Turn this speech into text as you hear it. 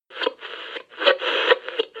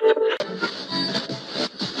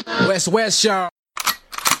West, y'all.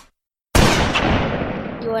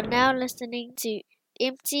 You are now listening to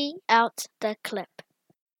Empty Out the Clip.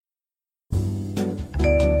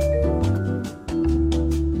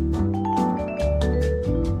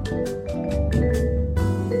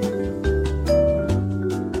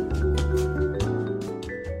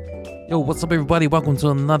 Yo, what's up, everybody? Welcome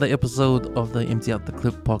to another episode of the Empty Out the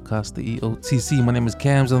Clip podcast, the EOTC. My name is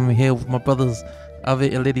Cams. I'm here with my brothers,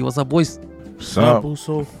 Ave and Lady. What's up, boys? What's up?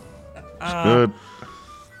 Also, It's good.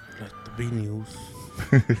 like the beanies.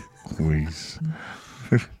 Please.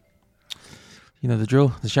 You know the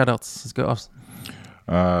drill, the shout outs. Let's go off.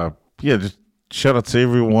 Yeah, just shout out to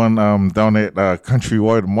everyone down at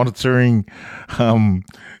Countrywide Monitoring.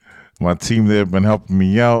 My team there have been helping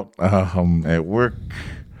me out at work.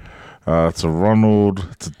 To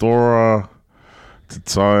Ronald, to Dora, to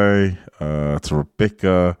Ty, to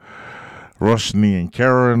Rebecca, Roshni and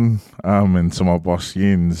Karen, and to my boss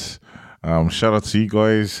Jens. Shout out to you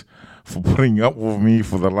guys for putting up with me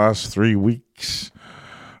for the last 3 weeks.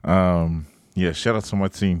 Yeah, shout out to my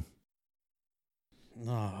team.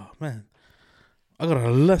 Oh, man. I got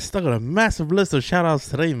a massive list of shout outs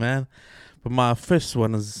today, man. But my first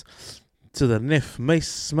one is to the Neff Mace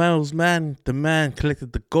Smells, man. The man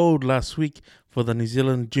collected the gold last week for the New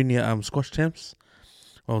Zealand Junior Squash Champs.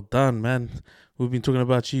 Well done, man. We've been talking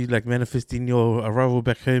about you, like, manifesting your arrival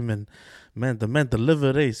back home, and man, the man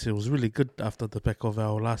delivered, eh? So it was really good after the back of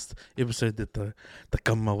our last episode that the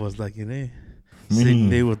Kama was like, you know, sitting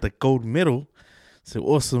there with the gold medal. So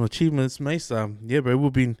awesome achievements, Mace. Yeah, bro,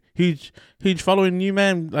 we've been huge following you,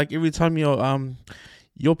 man. Like every time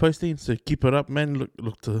you're posting, so keep it up, man.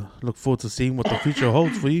 Look forward to seeing what the future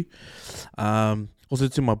holds for you. Also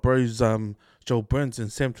to my bros, Joel Burns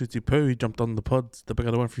and Sam Tutupo, who jumped on the pods, the back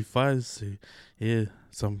of the 135s. So yeah,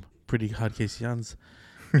 some pretty hard case yarns.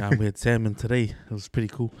 We had Sam in today. It was pretty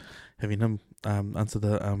cool having him answer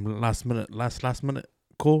the last minute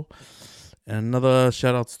call. And another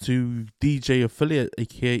shout outs to DJ Affiliate,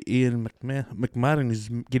 aka Ian McMahon, who's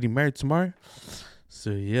getting married tomorrow. So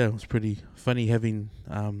yeah, it was pretty funny having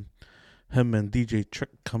him and DJ Trick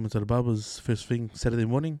come into the barbers first thing Saturday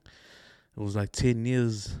morning. It was like 10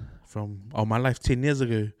 years from my life 10 years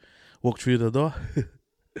ago. Walked through the door. It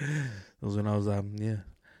was when I was it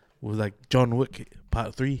was like John Wick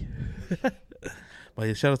part 3. But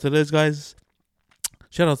yeah, shout out to those guys.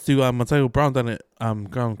 Shout out to Mateo Brown down at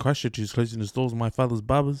Ground Christchurch, who's closing his doors. My father's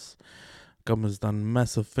barbers. Government's done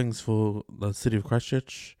massive things for the city of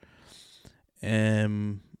Christchurch.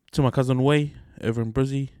 To my cousin Way over in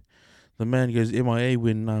Brizzy, the man goes MIA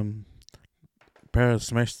when Paris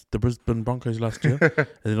smashed the Brisbane Broncos last year, and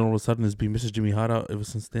then all of a sudden has been messaging me hard out ever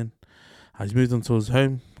since then. He's moved into his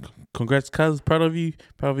home. Congrats, cuz. Proud of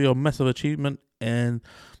your massive achievement. And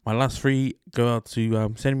my last 3 go out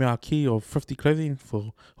to Samuel Aki of 50 Clothing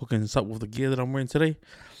for hooking us up with the gear that I'm wearing today.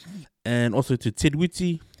 And also to Ted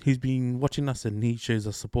Witty, who's been watching us, and he shows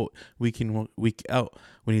us support week in, week out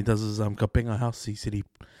when he does his Kapenga house. He said he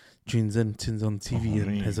tunes on TV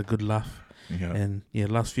and has a good laugh. Yeah. And yeah,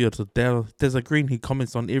 last few to Deza Green, he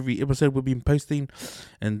comments on every episode we've been posting.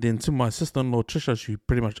 And then to my sister-in-law Trisha, she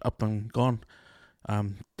pretty much up and gone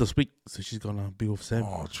this week, so she's gonna be with Sam.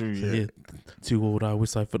 Oh, true. So, yeah, 2 old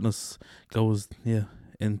Westside Fitness goers. Yeah,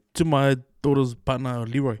 and to my daughter's partner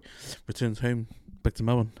Leroy, returns home back to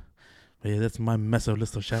Melbourne. But yeah, that's my massive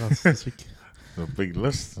list of shout outs this week. A big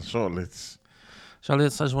list, a short list. I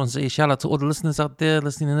just want to say shout out to all the listeners out there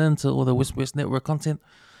listening in to all the West Network content.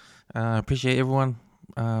 Appreciate everyone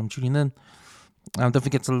tuning in. Don't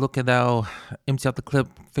forget to look at our Empty Out the Clip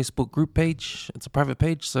Facebook group page. It's a private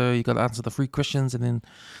page, so you got to answer the 3 questions, and then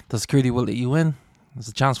the security will let you in. There's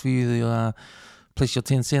a chance for you to place your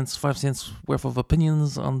 10 cents, 5 cents worth of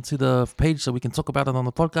opinions onto the page so we can talk about it on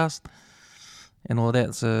the podcast and all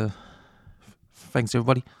that. So thanks,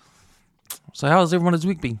 everybody. So how's everyone's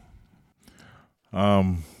week been?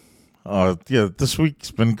 Yeah, this week's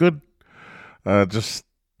been good.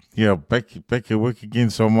 Back at work again.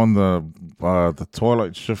 So I'm on the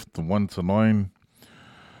twilight shift, the 1 to 9.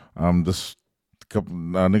 This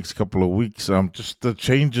next couple of weeks. Just the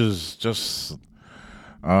changes,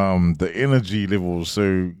 the energy levels.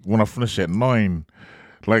 So when I finish at 9,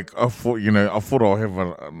 like I thought I'll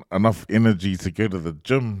have enough energy to go to the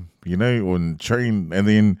gym, and train. And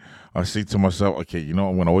then I say to myself, okay, I'm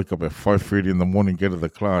gonna wake up at 5:30 in the morning, go to the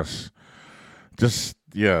class. Just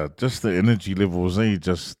the energy levels.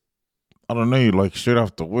 I don't know, like straight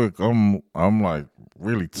after work, I'm like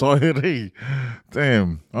really tired.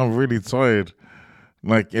 Damn, I'm really tired.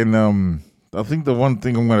 Like, and I think the one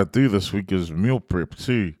thing I'm gonna do this week is meal prep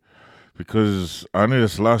too, because I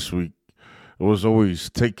noticed last week was always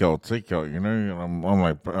takeout. You know, and I'm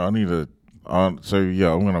like, I need a. So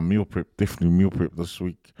yeah, I'm gonna definitely meal prep this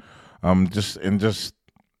week. Just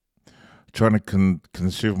trying to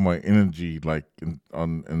conserve my energy, like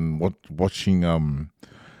watching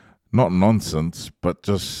not nonsense, but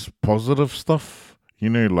just positive stuff. You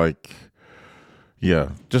know, like yeah,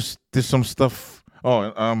 just there's some stuff.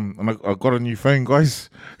 Oh, and I got a new phone, guys.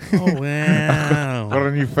 Oh wow! Got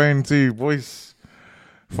a new phone too, boys.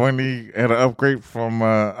 Finally had an upgrade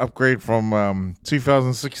from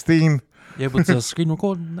 2016. Yeah, but screen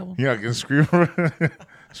record that one. Yeah, I can screen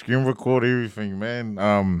record everything,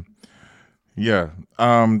 man. Yeah.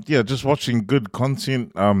 Just watching good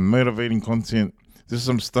content, motivating content. There's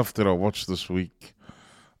some stuff that I watched this week.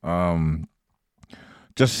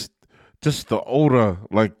 Just the older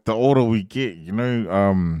we get, you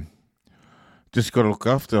know, just gotta look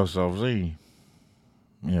after ourselves, eh?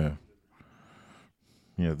 Yeah.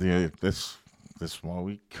 Yeah, that's my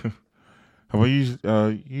week. How about you?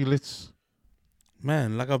 Let's.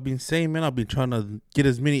 Man, like I've been saying, man, I've been trying to get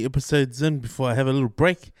as many episodes in before I have a little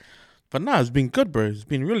break. But nah, it's been good, bro. It's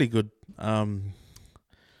been really good.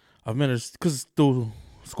 I've managed, because it's still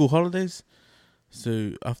school holidays.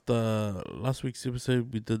 So after last week's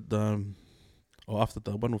episode, we did, or after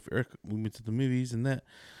the one with Eric, we went to the movies and that,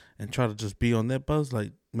 and try to just be on that buzz,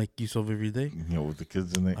 like make use of every day. Yeah, with the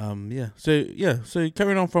kids in it. So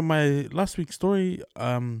carrying on from my last week's story,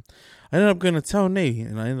 I ended up going to town,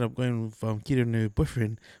 and I ended up going with Kira and her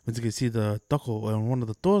boyfriend. Went to go see the doko on one of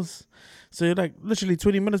the doors. So like literally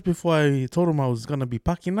 20 minutes before I told him I was gonna be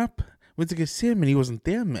packing up, went to go see him and he wasn't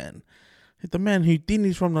there, man. The man who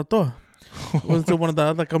didn't from the door. It wasn't until one of the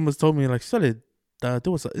other gummers told me, like, solid, there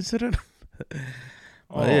was an incident.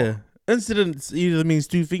 But yeah, incidents either means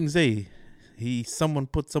two things, eh? Someone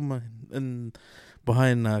put someone in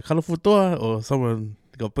behind a colourful door, or someone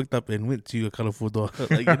got picked up and went to a colourful door.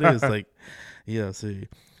 Like it is, like, yeah. So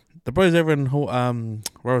the boys over in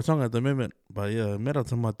Rarotonga at the moment, but yeah, met up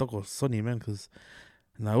to my dog Sonny, man, because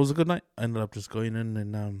it was a good night. I ended up just going in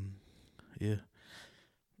and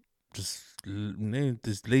just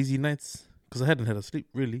just lazy nights because I hadn't had a sleep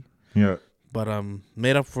really. Yeah. But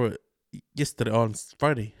made up for it yesterday on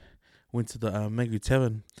Friday. Went to the Mango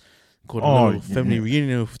Tavern. Called a little family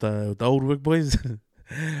reunion with the old work boys.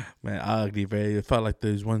 Man, ugly, bro. It felt like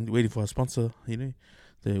there's one waiting for a sponsor, you know,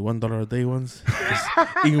 the $1 a day ones.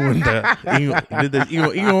 Even the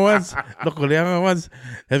ones, local ones,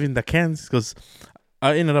 having the cans, because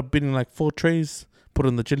I ended up bidding like 4 trays, put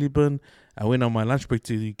in the chili bin. I went on my lunch break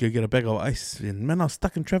to go get a bag of ice, and man, I was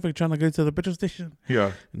stuck in traffic trying to go to the petrol station.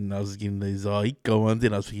 Yeah. And I was getting these eco ones,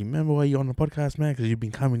 and I was thinking, remember why you on the podcast, man? Because you've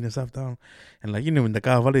been calming yourself down. And like, you know, when the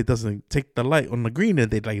car valet doesn't take the light on the green, and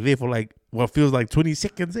they're like there for like what feels like 20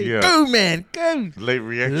 seconds. Yeah. Go, man, go. Late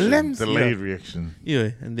reaction. Delayed reaction.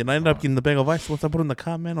 Yeah, and then I ended up getting the bag of ice. Once I put in the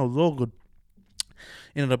car, man, I was all good.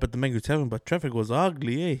 Ended up at the Mango Tavern, but traffic was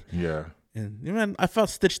ugly, eh? Yeah. And man, I felt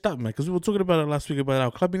stitched up, man, because we were talking about it last week about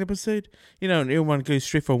our clubbing episode. You know, and everyone goes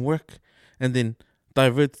straight from work and then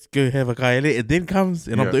diverts, go have a guy late, and then comes,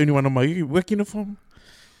 and I'm the only one on my work uniform.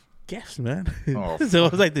 Gaffs, man. So I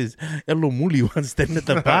was like this little mooly one standing at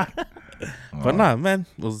the bar. But nah, man,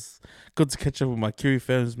 it was good to catch up with my Curie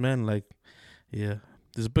fans, man. Like, yeah,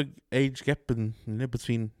 there's a big age gap in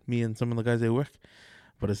between me and some of the guys at work.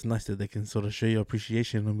 But it's nice that they can sort of show your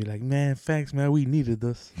appreciation and be like, man, thanks, man, we needed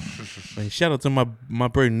this. Man, shout out to my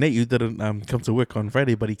bro Nate, who didn't come to work on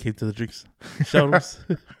Friday, but he came to the drinks. Shout outs.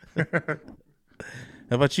 How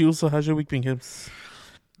about you also? How's your week been, Hims?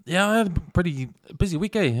 Yeah, I had a pretty busy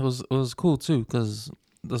week, eh? It was cool too, because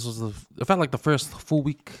this was it felt like the first full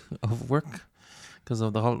week of work because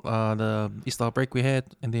of the Easter break we had,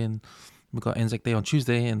 and then we got Anzac Day on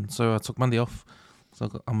Tuesday, and so I took Monday off. So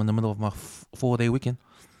I'm in the middle of my 4-day weekend,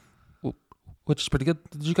 which is pretty good.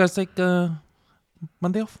 Did you guys take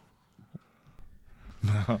Monday off?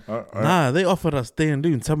 Nah, they offered us day and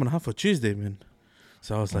noon, 7.5 for Tuesday, man.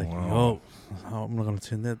 So I was like, yo, I'm not gonna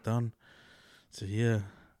turn that down. So yeah,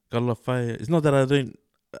 got a lot of fire. It's not that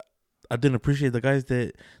I didn't appreciate the guys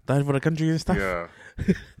that died for the country and stuff. Yeah.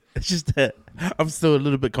 It's just that I'm still a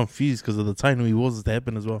little bit confused because of the time we was to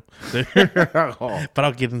happen as well. So, but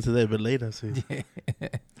I'll get into that a bit later. So.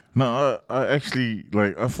 No, I actually,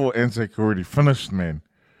 like, I thought Anzac already finished, man.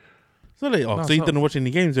 So you didn't watch any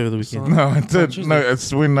games over the weekend? No, I did. No,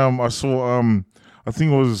 it's when I saw I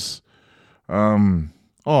think it was the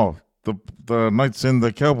Knights and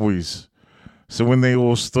the Cowboys. So when they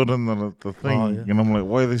all stood in the thing, and I'm like,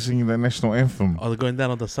 why are they singing that national anthem? Oh, they're going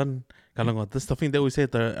down on the sun. This the thing they always say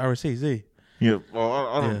at the RSAs, eh? Yeah, well,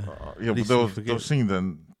 I don't. But they were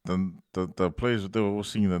singing the players they were all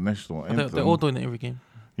singing the national anthem. They're all doing it every game.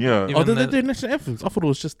 Yeah. Even Oh, did they the- do national anthems? I thought it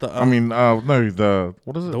was just the. I mean, no, the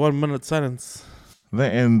what is it? the 1 minute silence.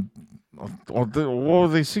 And what were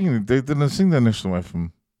they singing? They didn't sing the national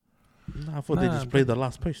anthem. No, I thought they Nah, just played the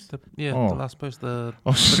last post. The Oh. last post, the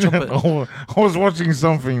Oh shit! trumpet. I was watching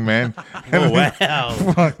something, man. Oh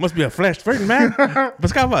wow! Must be a flash friend, man.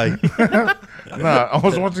 Pescava. Nah, I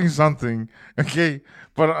was watching something. Okay,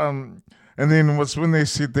 but and then was when they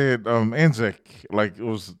said that Anzac, like it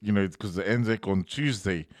was because the Anzac on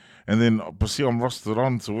Tuesday, and then but see I'm rostered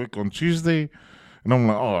on to work on Tuesday, and I'm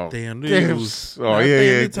like, oh, Damn, gives. Oh yeah.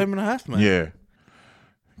 yeah, Time and a half, man. yeah.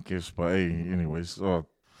 Gives, but hey, anyways,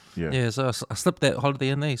 yeah. Yeah, so I slipped that holiday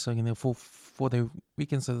in there, so 4-day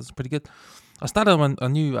weekend, so that's pretty good. I started on a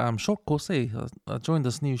new short course. I joined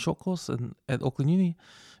this new short course at Auckland Uni.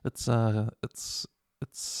 It's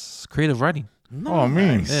creative writing. Oh,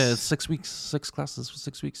 man. Yeah, it's 6 weeks, 6 classes for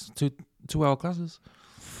 6 weeks, 2-hour classes.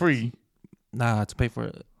 Free. Nah, to pay for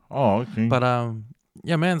it. Oh, okay. But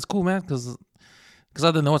yeah, man, it's cool, man, because I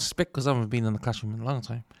didn't know what to expect because I haven't been in the classroom in a long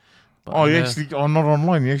time. But, you actually not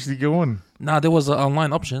online. You actually go in. Nah, there was an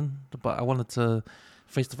online option, but I wanted to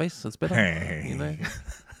face to face. It's better, you know.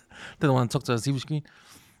 Didn't want to talk to a TV screen.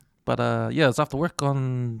 But yeah, it's after work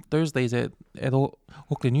on Thursdays at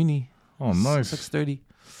Auckland Uni. Oh, nice. 6:30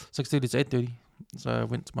 to 8:30. So I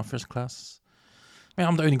went to my first class. Man,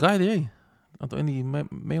 I'm the only guy there. I'm the only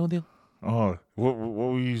male there. Oh, what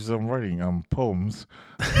were you writing? Poems.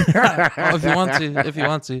 If you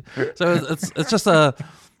want to. So it's just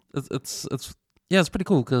it's pretty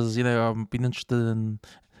cool because I've been interested in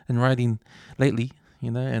writing lately,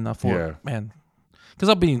 and I thought, man, because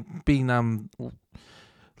I've been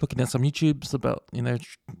looking at some YouTubes about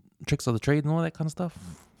tricks of the trade and all that kind of stuff.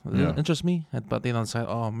 It interests me, but then I decided,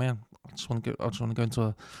 oh man, I just want to go into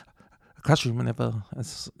a classroom whenever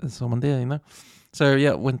there's someone there, So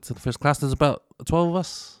yeah, went to the first class. There's about 12 of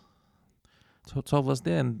us. 12 of us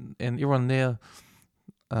there, and everyone there,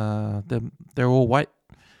 they're all white.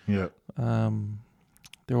 Yeah.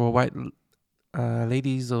 They're all white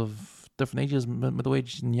ladies of different ages, middle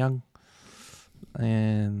aged and young.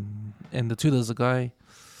 And the tutor's a guy,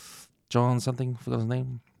 John something, forgot his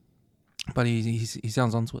name, but he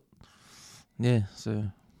sounds onto it. Yeah,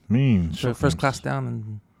 so first class down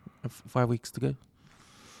and 5 weeks to go.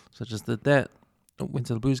 So just did that. Went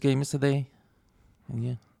to the Blues game yesterday, and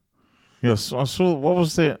yeah. Yes, I saw. What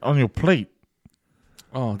was that on your plate?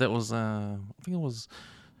 Oh, that was I think it was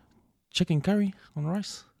chicken curry on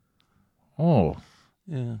rice. Oh,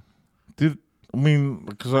 yeah.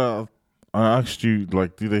 Because I asked you,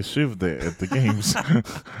 like, do they serve that at the games?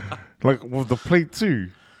 Like with the plate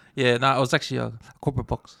too? Yeah, no, it was actually a corporate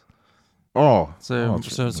box. Oh, so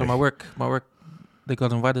my work, they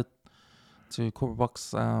got invited to a corporate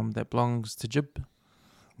box that belongs to Jib.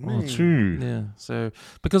 Oh, true. Yeah, so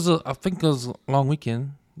because I think it was a long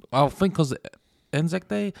weekend. I think because Anzac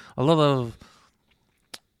Day, a lot of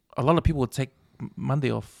people would take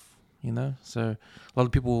Monday off. So a lot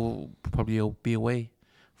of people probably will be away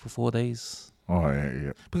for 4 days. Oh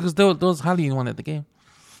yeah. Because there was hardly anyone at the game.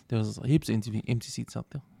 There was heaps of empty seats out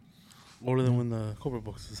there. All of them in the corporate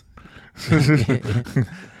boxes.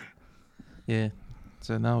 Yeah.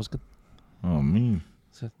 So now it's good. Oh, mean.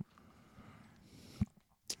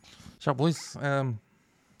 So boys,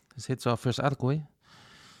 let's head to our first article here.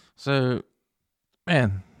 So,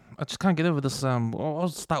 man, I just can't get over this. I'll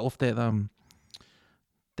start off that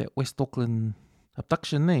West Auckland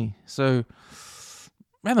abduction, So,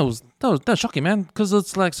 man, that was shocking, man, because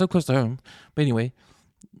it's like so close to home. But anyway,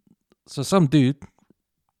 so some dude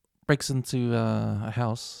breaks into a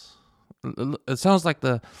house. It sounds like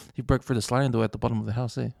he broke through the sliding door at the bottom of the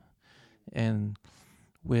house, and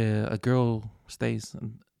where a girl stays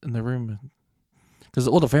in the room, because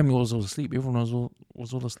all the family was all asleep. Everyone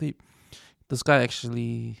was all asleep. This guy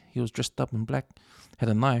actually, he was dressed up in black, had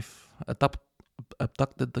a knife,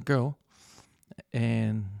 abducted the girl,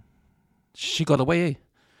 and she got away.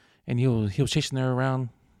 And he was chasing her around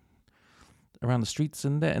the streets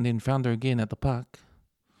and that, and then found her again at the park.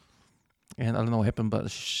 And I don't know what happened, but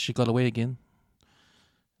she got away again.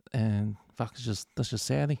 And fuck, that's just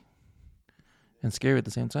sad and scary at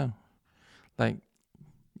the same time. Like,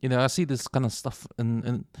 I see this kind of stuff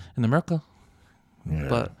in America,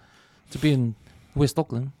 but to be in West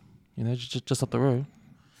Auckland, just up the road,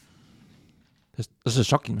 it's just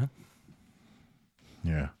shocking, man.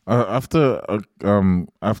 Yeah. After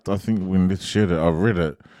I think when they shared it, I read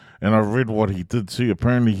it, and I read what he did too.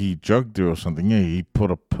 Apparently, he drugged her or something. Yeah, he put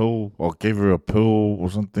a pill or gave her a pill or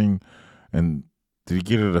something, and did he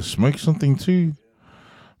get her to smoke something too?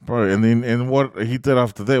 bro. And what he did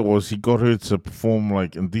after that was he got her to perform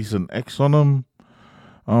like indecent acts on him.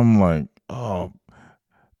 I'm like, oh,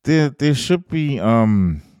 there should be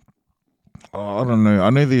I don't know. I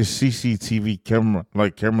know there's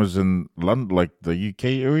CCTV cameras in London, like the UK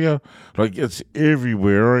area. Like it's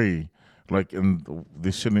everywhere, eh? Like in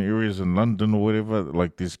there's certain areas in London or whatever.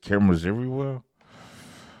 Like there's cameras everywhere.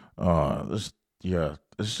 This yeah,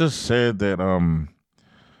 it's just sad that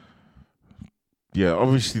yeah,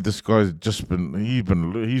 obviously this guy's just he's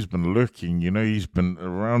been lurking. You know, he's been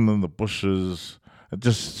around in the bushes. It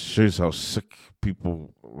just shows how sick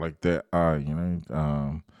people like that are. You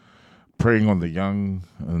know, preying on the young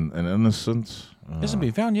and innocent. Hasn't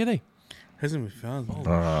been found yet, eh? Hasn't been found.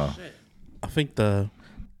 Bruh. I think the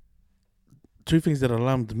two things that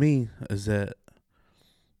alarmed me is that,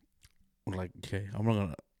 like, okay,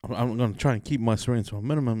 I'm gonna try and keep my surroundings to a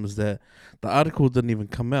minimum. Is that the article didn't even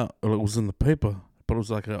come out, or it was in the paper, but it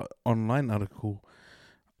was like an online article.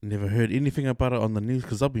 Never heard anything about it on the news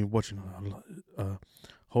because I've been watching a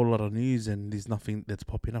whole lot of news and there's nothing that's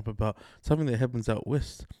popping up about something that happens out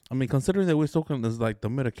west. I mean, considering that West Auckland is like the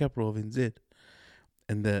murder capital of NZ,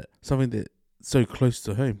 and that something that so close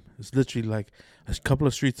to home. It's literally like a couple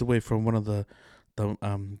of streets away from one of the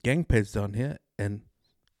gang pads down here, and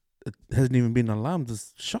it hasn't even been alarmed.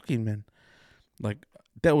 It's shocking, man. Like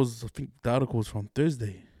that was, I think the article was from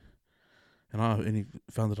Thursday, and I only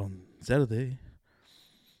found it on Saturday.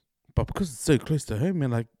 But because it's so close to home,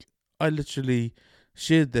 man, like I literally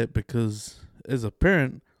shared that because as a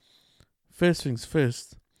parent, first things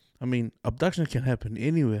first, I mean, abduction can happen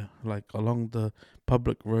anywhere, like along the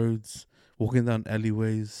public roads, walking down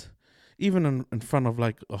alleyways, even in front of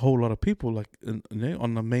like a whole lot of people, like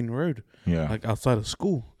on the main road, Yeah. like outside of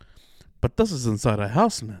school. But this is inside a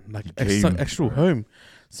house, man, like Game, actual right. home.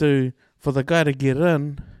 So for the guy to get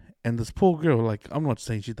in, and this poor girl, like I'm not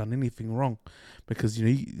saying she done anything wrong, because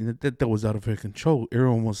that was out of her control.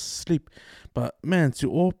 Everyone was asleep. But man,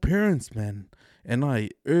 to all parents, man, and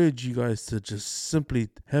I urge you guys to just simply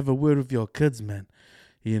have a word with your kids, man.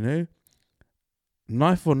 You know,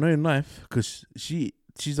 knife or no knife, because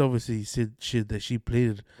she's obviously said that she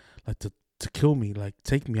pleaded like to kill me, like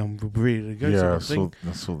take me, I'm ready to go. Yeah, sort of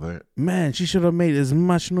thing. I saw that. Man, she should have made as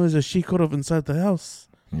much noise as she could have inside the house.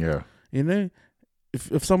 Yeah. You know,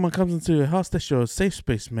 if someone comes into your house, that's your safe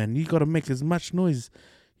space, man. You gotta make as much noise.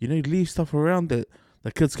 You know, leave stuff around that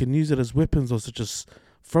the kids can use it as weapons or to just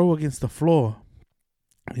throw against the floor.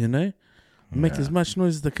 You know, make as much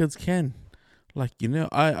noise as the kids can. Like, you know,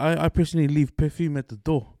 I personally leave perfume at the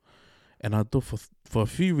door, and I do for a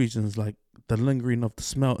few reasons, like the lingering of the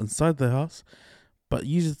smell inside the house. But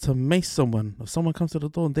use it to mace someone. If someone comes to the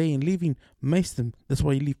door and they ain't leaving, mace them. That's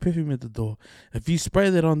why you leave perfume at the door. If you spray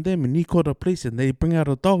that on them and you call the police and they bring out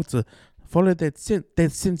a dog to follow that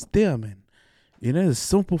scent's there, man. You know, there's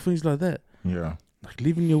simple things like that. Yeah. Like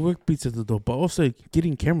leaving your work beats at the door, but also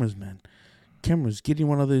getting cameras, man. Cameras, getting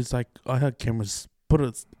one of those, like, I had cameras, put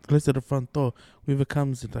it close to the front door. Whoever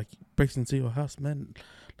comes and, like, breaks into your house, man.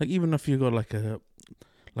 Like, even if you got, like a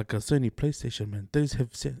Sony PlayStation, man, those have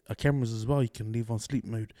cameras as well. You can leave on sleep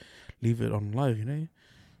mode, leave it on live, you know.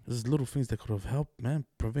 There's little things that could have helped, man,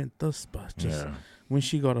 prevent this. But just when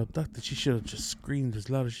she got abducted, she should have just screamed as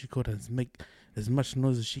loud as she could and make as much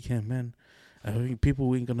noise as she can, man. I think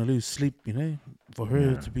people ain't gonna lose sleep, you know. For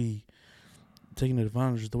her to be taking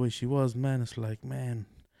advantage of the way she was, man, it's like, man,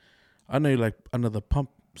 I know, like, under the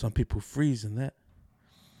pump, some people freeze and that.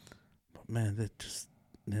 But man, that just,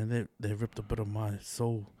 man, they ripped a bit of my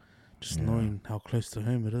soul, just knowing how close to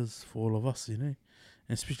home it is for all of us, you know, and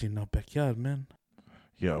especially in our backyard, man.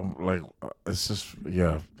 Yeah, like it's just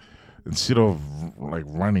instead of like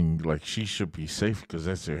running, like she should be safe because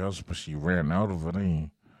that's her house, but she ran out of it.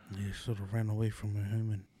 Yeah, sort of ran away from her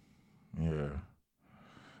home, and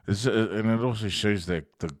And it also shows that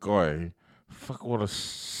the guy, fuck, what a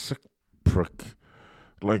sick prick.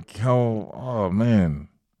 Like how, oh man,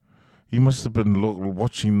 he must have been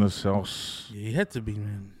watching this house. yeah, he had to be,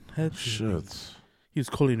 man. Had to Shit. be. He was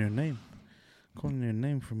calling her name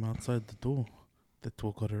from outside the door. That's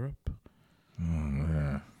what got her up.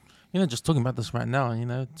 Yeah. You know, just talking about this right now, you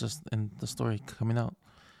know, just in the story coming out,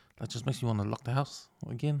 that just makes me want to lock the house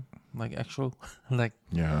again, like actual, like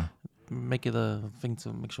make it a thing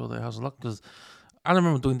to make sure the house is locked. Because I don't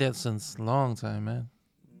remember doing that since a long time, man.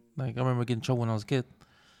 Like I remember getting in trouble when I was a kid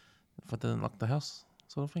if I didn't lock the house,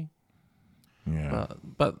 sort of thing. Yeah.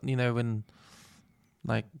 But you know, when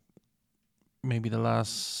like maybe the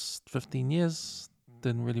last 15 years,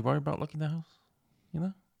 didn't really worry about locking the house, you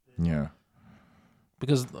know. Yeah.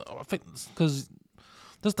 Because I think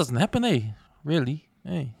this doesn't happen, really.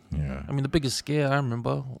 Hey, Yeah. I mean, the biggest scare I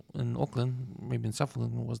remember in Auckland, maybe in South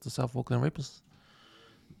Auckland, was the South Auckland rapists.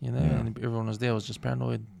 You know, Yeah. and everyone was there was just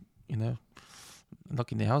paranoid. You know,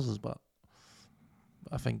 knocking their houses. But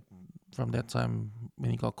I think from that time when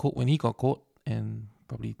he got caught, and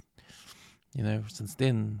probably, you know, since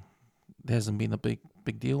then there hasn't been a big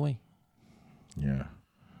deal. Yeah.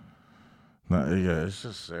 No, yeah, it's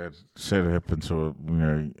just sad. Sad it happened to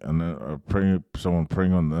someone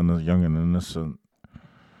preying on the young and innocent,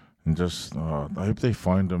 and just I hope they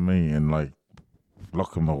find him, and like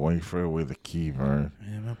lock him away, throw away the key, bro.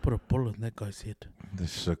 Yeah, man, put a bullet in that guy's head. They're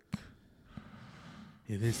sick.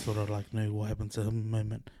 Yeah, they sort of like know what happened to him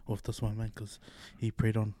moment with this one, man, because he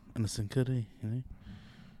preyed on innocent kid, you know?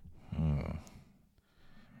 Uh,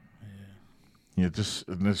 Yeah. yeah, just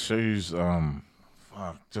and it shows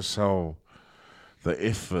just how the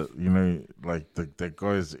effort, like that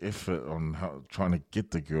guy's effort on how trying to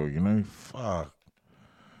get the girl, fuck.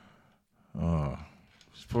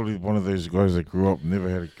 He's probably one of those guys that grew up, never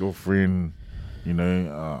had a girlfriend, I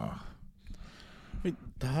mean,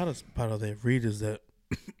 the hardest part of that read is that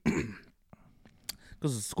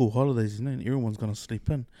because it's school holidays, and everyone's going to sleep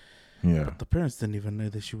in. yeah, But the parents didn't even know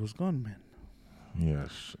that she was gone, man.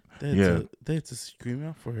 yes, They had to scream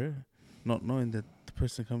out for her, not knowing that the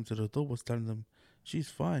person coming to the door was telling them she's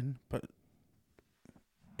fine, but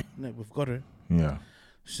no, we've got her. yeah.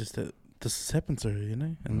 It's just that this has happened to her,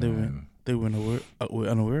 and Man. they were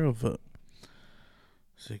unaware of it.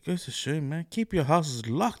 So it goes to show, man, keep your houses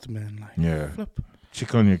locked, man. Like, Yeah. flip.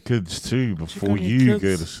 Check on your kids too before on your you go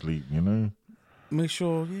kids. to sleep, Make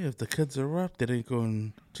sure, if the kids are up, they don't go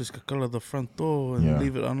and just color the front door and Yeah.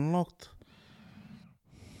 leave it unlocked.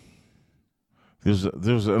 There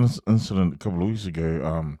was an incident a couple of weeks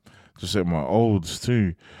ago, just at my olds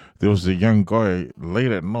too. There was a young guy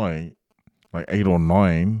late at night, like 8 or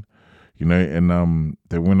 9, and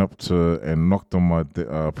they went up to and knocked on my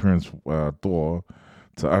parents' door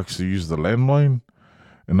to actually use the landline,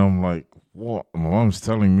 and I'm like, what? My mom's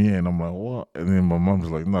telling me, and I'm like, what? And then my mom's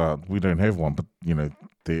like, nah, we don't have one, but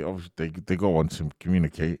they obviously they got one to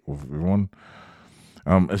communicate with everyone.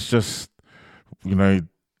 It's just, and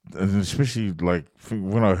especially like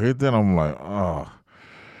when I heard that, I'm like,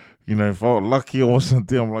 if I was lucky I wasn't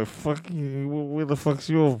there, I'm like, fuck you, where the fuck's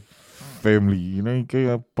your family?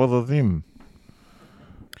 Go bother them.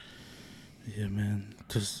 Yeah, man.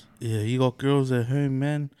 You got girls at home,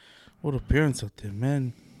 man. All the parents out there,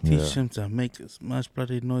 man. Teach them to make as much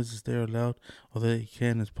bloody noise as they're allowed or they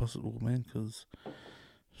can as possible, man. Because,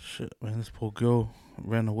 shit, man, this poor girl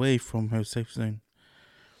ran away from her safe zone,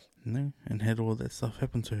 and had all that stuff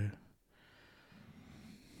happen to her.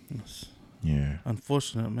 It's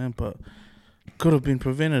unfortunate, man, but could have been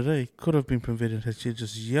prevented, Could have been prevented had she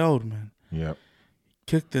just yelled, man. Yep.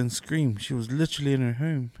 Kicked and screamed. She was literally in her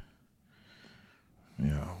home.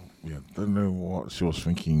 Yeah. Don't know what she was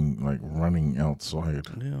thinking, like running outside.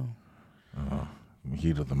 Yeah.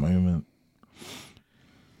 Heat of the moment.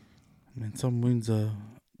 I mean, some wounds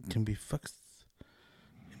can be fixed,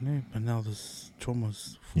 but now this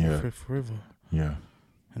trauma's forever. Yeah.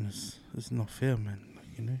 And it's not fair, man.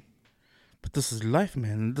 But this is life,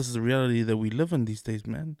 man. This is the reality that we live in these days,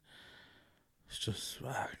 man. It's just,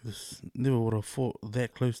 this never would have thought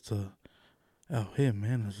that close to out here,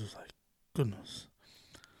 man. It's just like, goodness.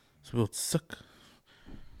 It's real sick.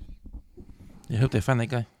 I hope they find that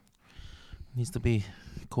guy. Needs to be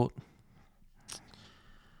caught.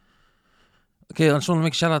 Okay, I just want to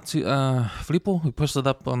make a shout out to Filippo, who posted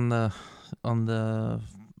up on the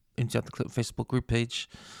Empty Out the Clip Facebook group page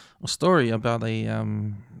a story about a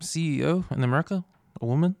CEO in America, a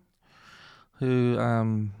woman, who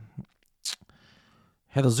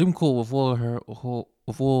had a Zoom call with all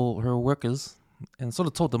her workers and sort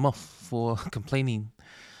of told them off for complaining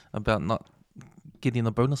about not getting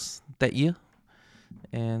a bonus that year.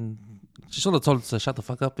 And she sort of told us to shut the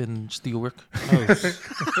fuck up and just do your work. Is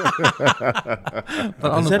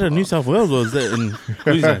that in New South Wales or is that in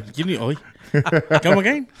Queensland? Come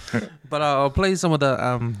again? But I'll play some of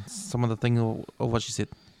the thing of what she said.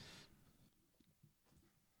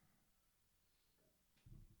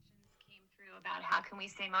 Came through about how can we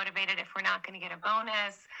stay motivated if we're not going to get a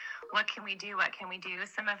bonus? What can we do? What can we do?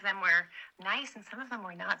 Some of them were nice and some of them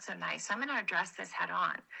were not so nice. So I'm going to address this head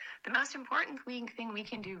on. The most important thing we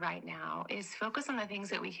can do right now is focus on the things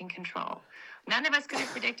that we can control. None of us could have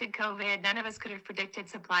predicted COVID. None of us could have predicted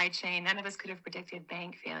supply chain. None of us could have predicted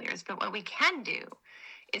bank failures. But what we can do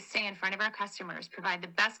is stay in front of our customers, provide the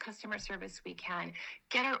best customer service we can,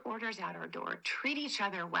 get our orders out our door, treat each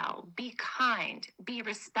other well, be kind, be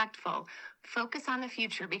respectful, focus on the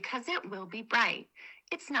future because it will be bright.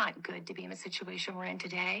 It's not good to be in the situation we're in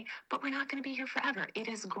today, but we're not going to be here forever. It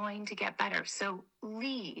is going to get better. So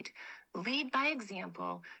lead by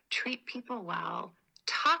example, treat people well,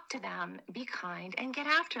 talk to them, be kind, and get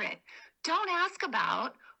after it. Don't ask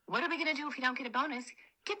about what are we going to do if we don't get a bonus.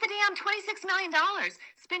 Get the damn $26 million.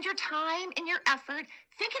 Spend your time and your effort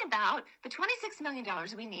thinking about the $26 million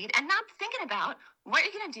we need and not thinking about what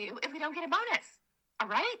you're going to do if we don't get a bonus. All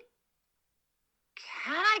right?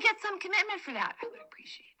 Can I get some commitment for that? I would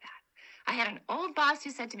appreciate that. I had an old boss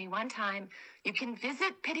who said to me one time, you can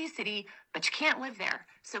visit Pity City, but you can't live there.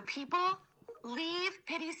 So people, leave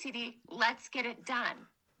Pity City. Let's get it done.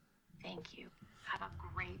 Thank you. Have a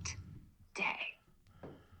great day.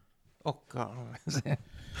 Oh God.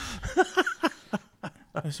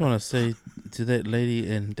 I just want to say to that lady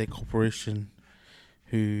in that corporation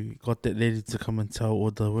who got that lady to come and tell all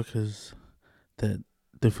the workers that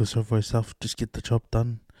do feel sorry for herself, just get the job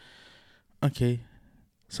done. Okay,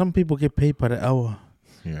 some people get paid by the hour.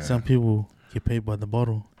 Yeah. Some people get paid by the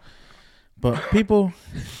bottle. But people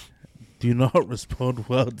do not respond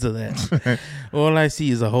well to that. All I see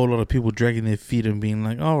is a whole lot of people dragging their feet and being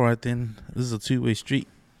like, all right then, this is a two-way street.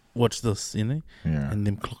 Watch this, you know? Yeah. And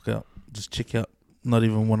then clock out. Just check out. Not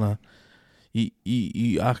even want to...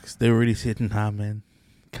 You ask, they already said, nah, man.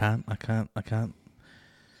 I can't.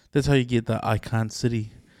 That's how you get that I can't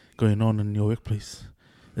city going on in your workplace.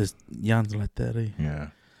 There's yarns like that, eh? Yeah.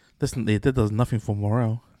 That does nothing for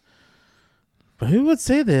morale. But who would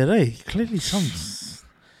say that, eh? Clearly some...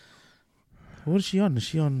 What is she on? Is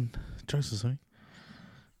she on drugs or something?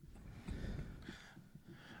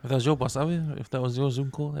 If that was your boss, Avi, if that was your Zoom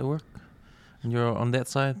call at work, and you're on that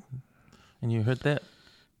side, and you heard that,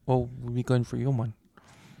 what would be going for your mind?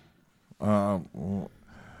 Well,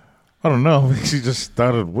 I don't know. I think she just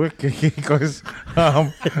started working because,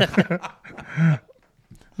 no,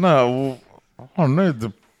 I don't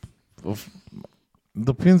know.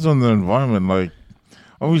 Depends on the environment. Like,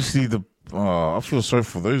 obviously, I feel sorry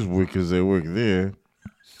for those workers that work there.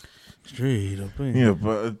 Straight up, eh? Yeah,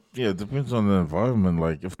 but it depends on the environment.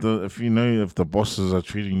 Like, if the bosses are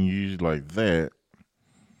treating you like that,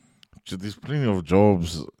 there's plenty of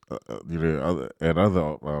jobs, at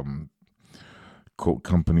other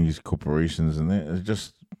companies, corporations, and that. It's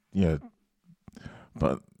just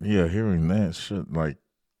But yeah, hearing that shit, like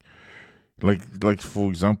for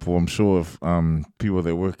example, I'm sure if people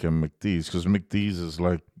that work at McD's, because McD's is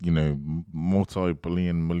like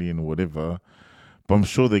multi-billion, million, whatever. But I'm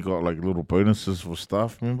sure they got like little bonuses for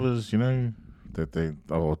staff members, that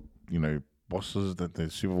bosses, that their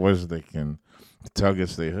supervisors, they can, the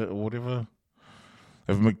targets they hit or whatever.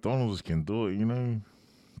 If McDonald's can do it, no,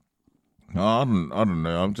 I don't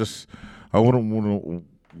know. I wouldn't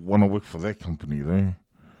want to work for that company though.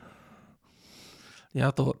 Yeah,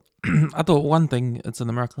 I thought one thing, it's in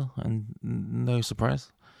America, and no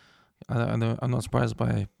surprise. I'm not surprised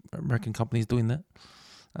by American companies doing that.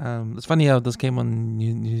 It's funny how this came on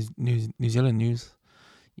New Zealand news,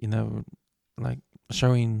 like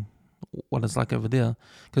showing what it's like over there.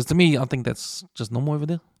 Because to me, I think that's just normal over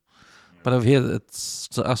there. But over here, it's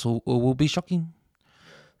to us it will be shocking.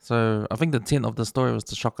 So I think the intent of the story was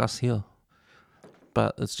to shock us here,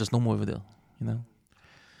 but it's just normal over there,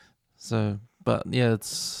 So, but yeah,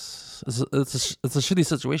 it's a shitty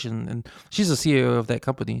situation, and she's the CEO of that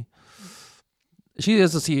company. She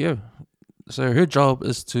is the CEO. So her job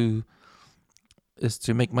is to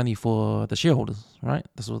make money for the shareholders, right?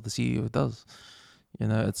 That's what the CEO does.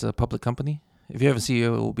 It's a public company. If you have a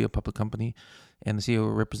CEO, it will be a public company, and the CEO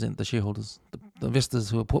will represent the shareholders, the investors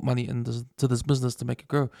who have put money into this business to make it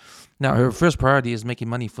grow. Now, her first priority is making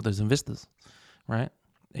money for those investors, right?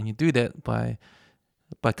 And you do that by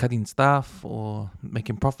cutting staff or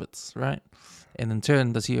making profits, right? And in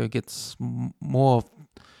turn, the CEO gets more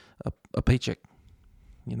of a paycheck.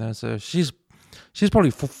 So she's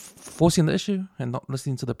probably forcing the issue and not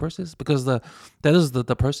listening to the process, because that is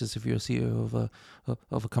the process if you're a CEO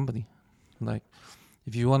of a company. Like,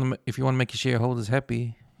 if you want to make your shareholders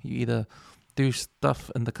happy, you either do stuff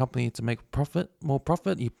in the company to make more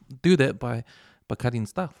profit. You do that by cutting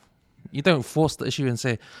staff. You don't force the issue and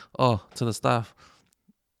say, to the staff,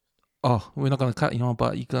 we're not going to cut,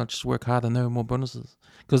 but you got to just work hard and earn more bonuses,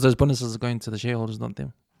 because those bonuses are going to the shareholders, not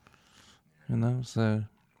them. So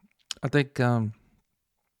I think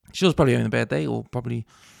she was probably having a bad day, or probably,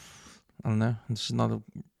 I don't know, she's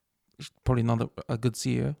probably not a good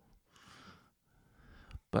CEO.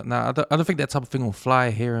 But no, I don't think that type of thing will fly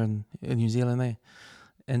here in New Zealand, eh?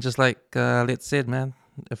 And just like Let's said, man,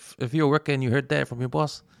 if you're working and you heard that from your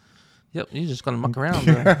boss, yep, you're just gonna muck around,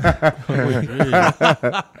 bro.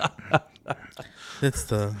 That's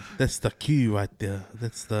the cue right there.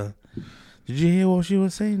 That's the. Did you hear what she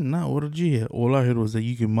was saying? No, what did you hear? All I heard was that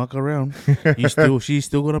you can muck around. She's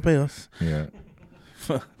still gonna pay us. Yeah.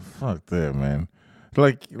 Fuck that, man.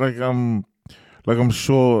 Like I'm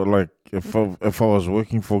sure, like if I was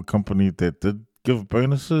working for a company that did give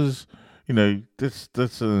bonuses, you know,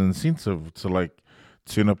 that's an incentive to like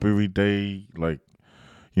turn up every day, like,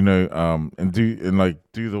 you know, and do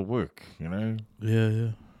the work, you know.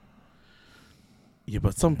 Yeah. Yeah,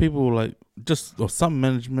 but some people or some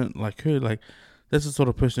management like her, like that's the sort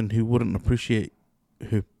of person who wouldn't appreciate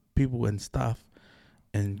her people and staff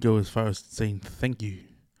and go as far as saying thank you.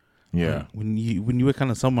 Yeah. Like, when you work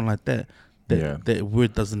under someone like that, that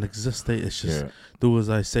word doesn't exist. It's just do as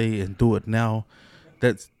I say and do it now.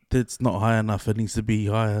 That's not high enough. It needs to be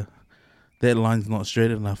higher. That line's not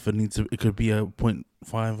straight enough. It could be a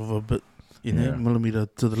 0.5 of a bit, millimeter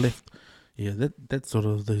to the left. Yeah, that sort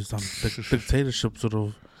of those dictatorship sort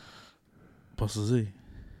of bosses.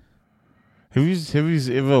 Have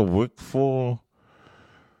you ever worked for?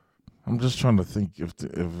 I'm just trying to think if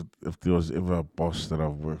there was ever a boss that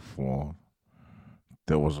I've worked for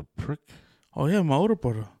that was a prick. Oh yeah, my older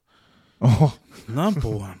brother. Oh, Number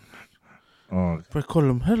one. oh, I call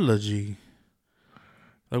him Hitler, G.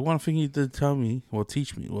 Like one thing he did tell me or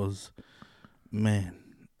teach me was, man,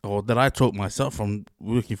 or that I taught myself from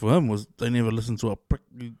working for him was they never listen to a prick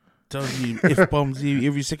who tells you F-bombs you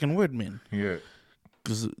every second word, man. yeah.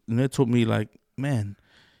 Because they taught me like, man,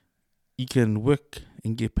 you can work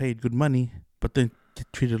and get paid good money, but then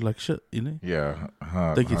get treated like shit, you know? Yeah.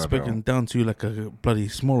 They get spoken down to you like a bloody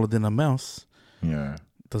smaller than a mouse. Yeah.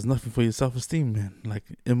 Does nothing for your self-esteem, man. Like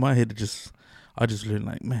in my head, I just learned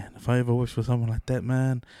like, man, if I ever worked for someone like that,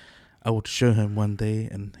 man, I would show him one day,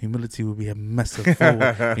 and humility would be a massive fall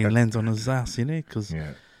and he lands on his ass, you know? Because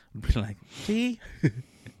Yeah. I'd be like, gee.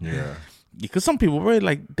 Yeah. Because some people, really,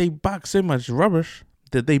 like, they bark so much rubbish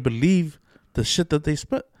that they believe the shit that they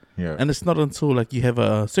spit. Yeah. And it's not until, like, you have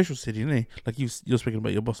a social setting, you know? Like, you're speaking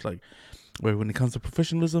about your boss, like, where when it comes to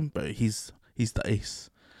professionalism, but he's the ace.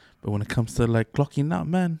 But when it comes to, like, clocking out,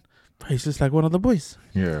 man, he's just like one of the boys.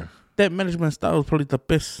 Yeah. That management style is probably the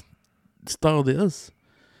best style there is.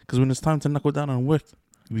 Because when it's time to knuckle down and work,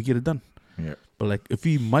 we get it done. Yeah. But, like, if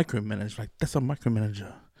you micromanage, like, that's a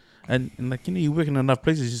micromanager. And like, you know, you work in enough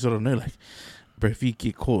places, you sort of know, like, bro, if you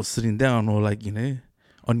get caught sitting down or, like, you know,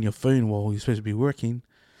 on your phone while you're supposed to be working.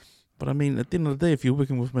 But, I mean, at the end of the day, if you're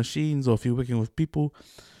working with machines or if you're working with people,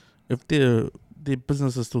 if their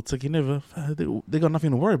business is still ticking over, they got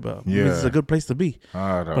nothing to worry about. Yeah. It's a good place to be.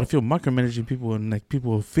 I don't. But if you're micromanaging people and, like,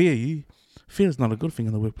 people fear you, fear is not a good thing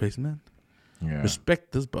in the workplace, man. Yeah.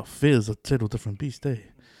 Respect is, but fear is a total different beast, eh?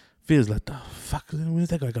 Fear is like, the fuck, when's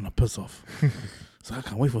that guy gonna piss off? So I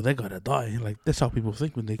can't wait for that guy to die. Like, that's how people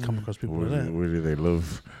think when they come across people like that. Where do they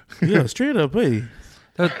live? Yeah, straight up, eh?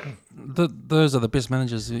 Those are the best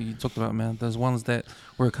managers you talked about, man. Those ones that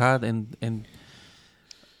work hard and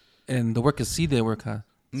the workers see their work hard,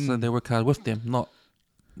 so they work hard with them, not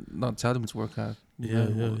tell them to work hard. Yeah.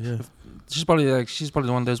 She's probably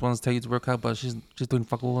the one of those ones that tell you to work hard, but she's just doing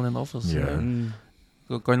fuck all in the office. Yeah.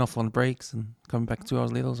 Going off on breaks and coming back 2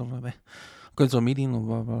 hours later or something like that. Going to a meeting or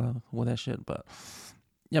blah, blah, blah, all that shit. But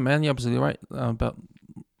yeah, man, you're absolutely right about.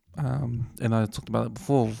 And I talked about it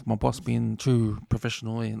before. My boss being true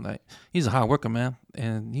professional and like he's a hard worker, man,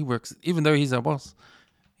 and he works even though he's our boss,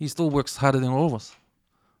 he still works harder than all of us.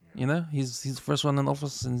 You know, he's the first one in the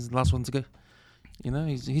office and he's the last one to go. You know,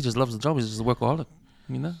 he just loves the job. He's just a workaholic.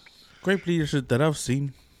 You know, Great leadership that I've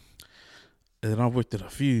seen, and I've worked at a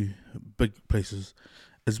few big places,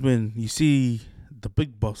 is when you see the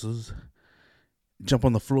big bosses jump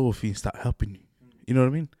on the floor with you and start helping you. You know what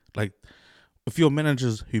I mean? Like, if your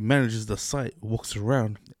managers who manages the site walks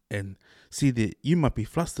around and see that you might be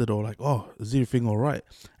flustered or like, oh, is everything all right?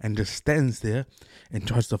 And just stands there and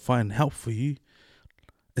tries to find help for you,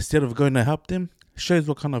 instead of going to help them, shows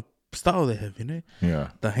what kind of style they have, you know? Yeah.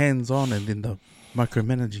 The hands-on and then the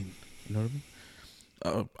micromanaging, you know what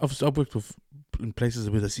I mean? I've worked in places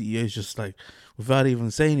where the CEOs just like, without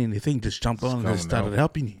even saying anything, just jumped on and just started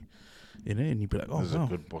helping you. You know, and you'd be like, oh, Those wow. are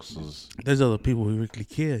good bosses. Those are the people who really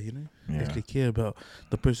care, you know? Yeah. Actually care about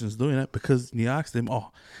the person's doing it, because you ask them,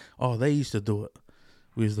 oh, they used to do it.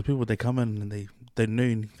 Whereas the people, they come in and they don't know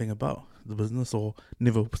anything about the business or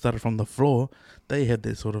never started from the floor, they have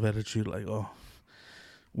that sort of attitude like, oh,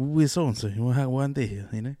 we're so-and-so, why aren't they here,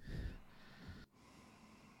 you know?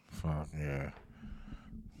 Fuck, yeah.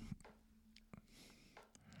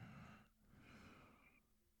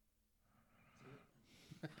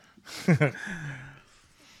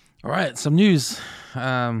 all right, some news.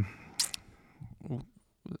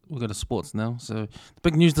 we go to sports now. So the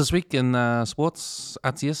big news this week in sports: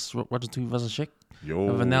 RTS Roger Tuivasa-Sheck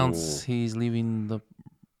have announced he's leaving the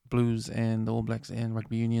Blues and the All Blacks and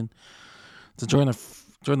Rugby Union to join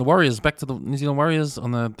the Warriors, back to the New Zealand Warriors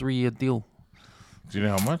on a 3-year deal. Do you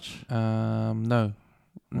know how much?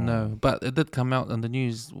 No, but it did come out in the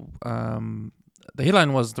news. The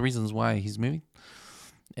headline was the reasons why he's moving.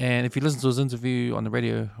 And if you listen to his interview on the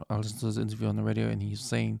radio, and he's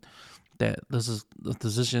saying that this is the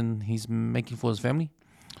decision he's making for his family.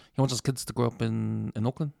 He wants his kids to grow up in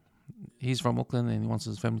Auckland. He's from Auckland, and he wants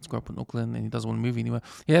his family to grow up in Auckland, and he doesn't want to move anywhere.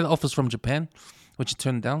 He had offers from Japan, which he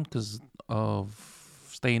turned down because of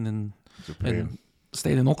staying in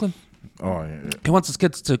Auckland. Oh yeah. He wants his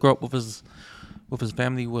kids to grow up with his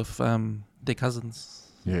family, with their cousins.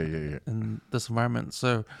 Yeah. In this environment,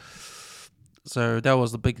 so that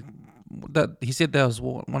was he said that was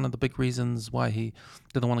one of the big reasons why he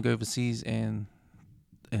didn't want to go overseas and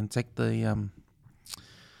take the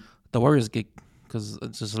Warriors gig, because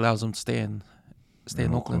it just allows him to stay in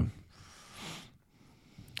Auckland.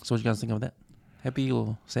 So what do you guys think of that? Happy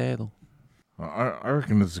or sad? Or? I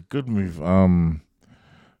reckon it's a good move.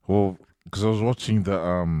 Well, because I was watching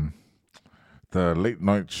the late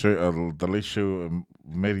night show, the late show,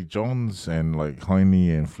 Matty Johns and like Heine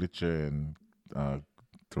and Fletcher and the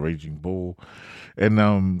Raging Bull, and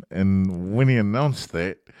when he announced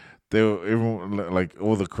that, everyone, like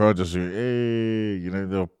all the crowd just went, hey, you know,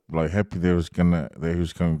 they were like happy that he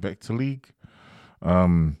was coming back to league.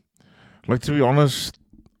 Like, to be honest,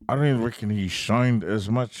 I don't even reckon he shined as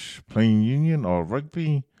much playing union or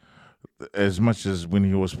rugby as much as when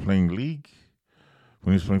he was playing league,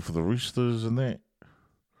 when he was playing for the Roosters and that.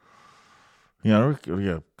 Yeah, I reckon,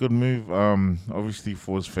 yeah, good move. Obviously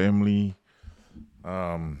for his family.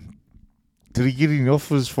 Did he get any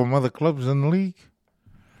offers from other clubs in the league?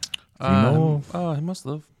 Do you know? Oh, he must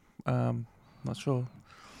have. Not sure.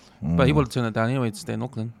 But he would have turned it down anyway to stay in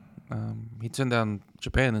Auckland. He turned down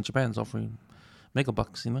Japan, and Japan's offering mega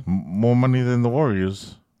bucks, you know. More money than the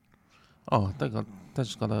Warriors. Oh, they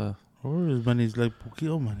just got a. Warriors money is like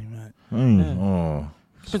Pukio money, man. Yeah. Oh.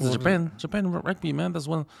 Depends on Japan rugby, man. That's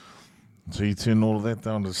one. So you turn all of that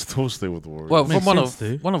down to still stay with the Warriors. Well, Makes from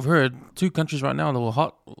sense, what I've heard, 2 countries right now that were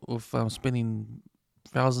hot with spending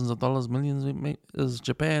thousands of dollars, millions, is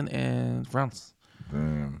Japan and France.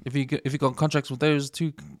 Damn. If you got contracts with those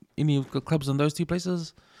two, any of the clubs in those 2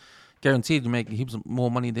 places, guaranteed you make heaps more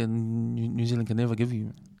money than New Zealand can ever give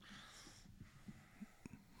you.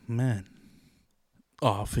 Man.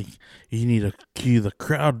 Oh, I think you need to cue the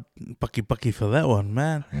crowd, bucky for that one,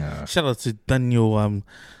 man. Yeah. Shout out to Daniel,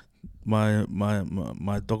 my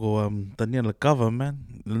doggo, Daniel Cover,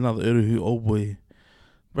 man. Another Uruhu old boy,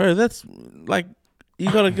 bro. That's like we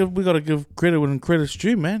gotta give credit when credit's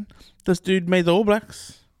due, man. This dude made the All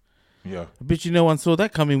Blacks. Yeah. I bet you no one saw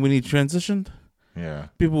that coming when he transitioned. Yeah.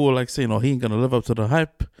 People were like saying, "Oh, he ain't gonna live up to the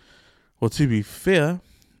hype." Well, to be fair,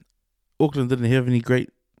 Auckland didn't have any great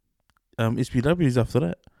SPWs after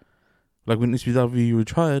that. Like when SPW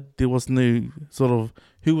retired, there was no sort of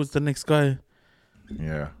who was the next guy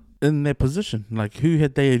Yeah. in their position. Like who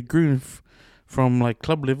had they grown from like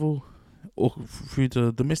club level or through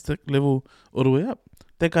to domestic level all the way up.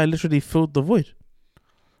 That guy literally filled the void.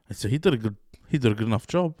 And so he did a good enough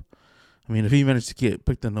job. I mean, if he managed to get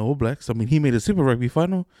picked in the All Blacks, I mean, he made a Super Rugby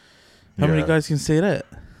final. How many guys can say that?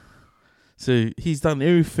 So he's done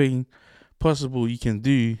everything possible you can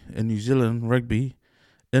do in New Zealand rugby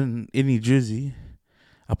in any jersey,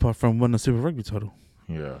 apart from win a Super Rugby title.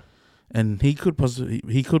 Yeah. And he could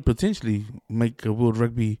potentially make a World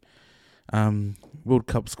Rugby World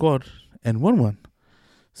Cup squad and win one.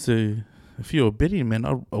 So if you're a betting man,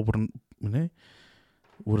 I wouldn't,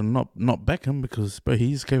 not back him because but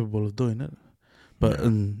he's capable of doing it. But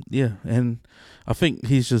and I think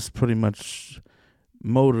he's just pretty much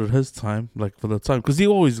molded his time, like for the time, because he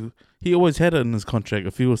always had it in his contract.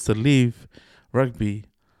 If he was to leave rugby,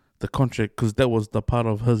 the contract, because that was the part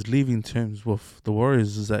of his leaving terms with the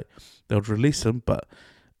Warriors, is that they would release him. But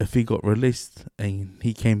if he got released and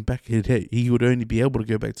he came back, he would only be able to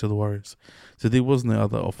go back to the Warriors. So there was no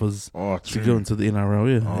other offers to go into the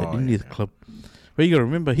NRL at any other club. But you got to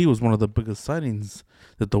remember, he was one of the biggest signings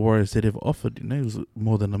that the Warriors had ever offered. You know, it was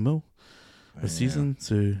more than $1 million a season.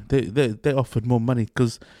 So they offered more money.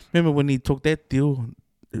 Because remember when he took that deal,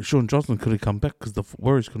 Sean Johnson could have come back because the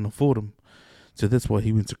Warriors couldn't afford him. So that's why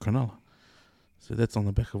he went to Cronulla. So that's on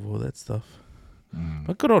the back of all that stuff.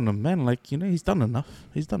 But good on him, man. Like, he's done enough.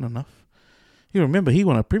 You remember, he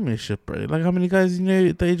won a premiership, bro. Like, how many guys,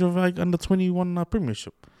 at the age of, like, under 20 won a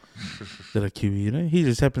premiership? That are Kiwi, He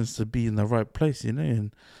just happens to be in the right place,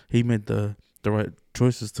 and he made the right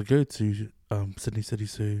choices to go to Sydney City.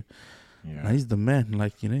 So Yeah. nah, he's the man.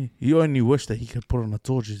 Like, you know, you only wish that he could put on a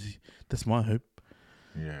tour jersey. That's my hope.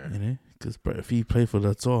 Yeah. You know, because if he played for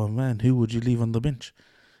the tour, man, who would you leave on the bench?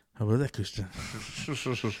 How about that, Christian?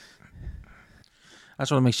 I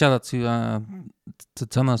just want to make shout out to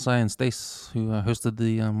Tana, Sai, and Stace, who hosted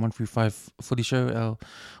the 135 Footy Show, our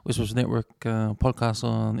West West Network podcast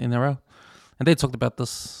on NRL, and they talked about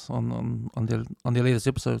this on their latest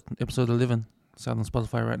episode 11. It's out on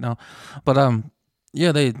Spotify right now, but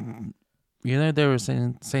yeah, they were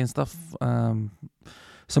saying stuff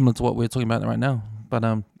similar to what we're talking about right now, but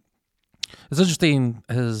it's interesting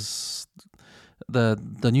the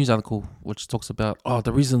news article which talks about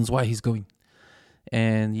the reasons why he's going.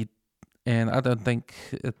 And I don't think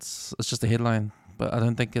it's just a headline, but I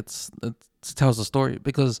don't think it tells the story,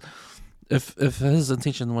 because if his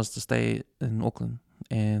intention was to stay in Auckland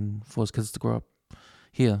and for his kids to grow up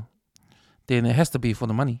here, then it has to be for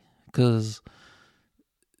the money, because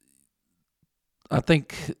I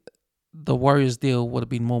think the Warriors deal would have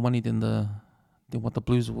been more money than what the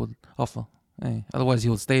Blues would offer. Otherwise, he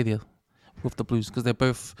would stay there with the Blues, because they're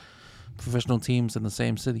both professional teams in the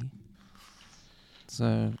same city.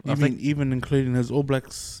 So even including his All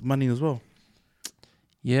Blacks money as well.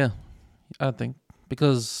 Yeah, I think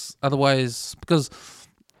because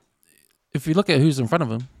if you look at who's in front of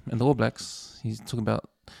him in the All Blacks, he's talking about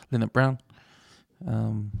Leonard Brown.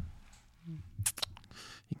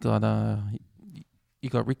 You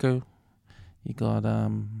got Rico. You got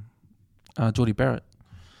Jordie Barrett.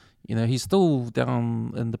 You know, he's still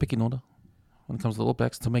down in the picking order when it comes to the All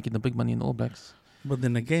Blacks, to making the big money in the All Blacks. But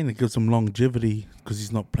then again, it gives him longevity because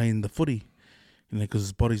he's not playing the footy, you know, because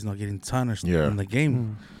his body's not getting tarnished in the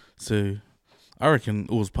game. So I reckon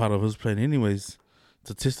it was part of his plan anyways,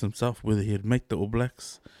 to test himself whether he'd make the All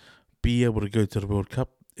Blacks, be able to go to the World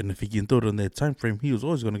Cup, and if he can do it in that time frame, he was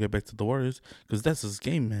always going to go back to the Warriors, because that's his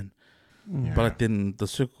game, man. But then the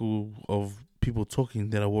circle of people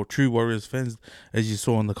talking that are true Warriors fans, as you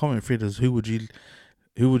saw in the comment thread, is who would you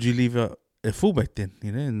leave out a fullback then,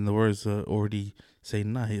 you know? And the Warriors are already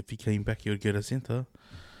saying, nah, if he came back, he would get a centre.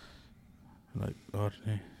 Like, I don't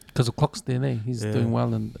know. Because the clock's there, he's doing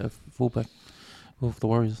well in fullback with the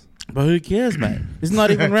Warriors. But who cares, mate? It's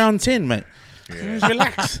not even round 10, mate. Just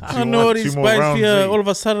relax. I know all these guys here, all of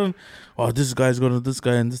a sudden, this guy's going to this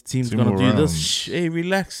guy and this team's going to do this. Hey,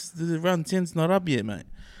 relax. The round 10's not up yet, mate.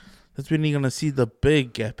 That's when you're going to see the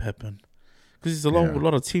big gap happen. Because there's a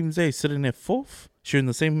lot of teams sitting there fourth, sharing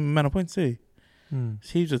the same amount of points,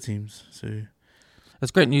 It's heaps of teams. So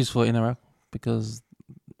it's great news for NRL, because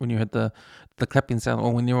when you had the clapping sound,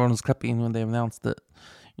 or when everyone was clapping when they announced that,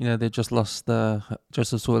 you know, they just lost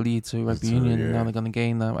Joseph Suaalii to rugby union, and now they're going to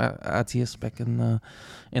gain RTS back in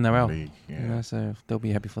NRL. League, You know, so they'll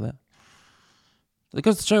be happy for that. It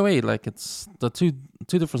goes to show, like, it's the two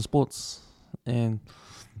different sports, and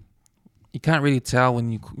you can't really tell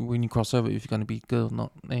when you cross over if you're going to be good or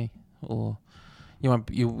not, or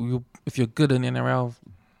if you're good in NRL,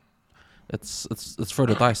 it's throw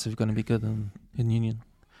the dice if you're going to be good in union.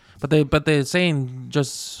 But they're saying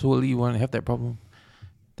just Suaalii won't have that problem.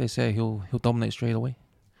 They say he'll dominate straight away.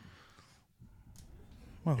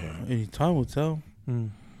 Well, any time will tell.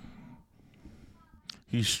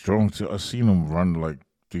 He's strong too. I've seen him run, like,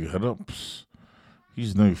 do head-ups.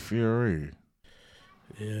 He's no fear,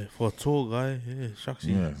 Yeah, for a tall guy, shucks.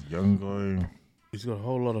 Yeah, young guy. He's got a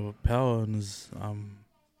whole lot of power in his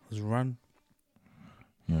run.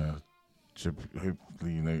 Yeah,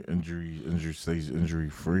 hopefully, you know, injury stays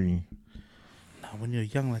injury-free. Now, when you're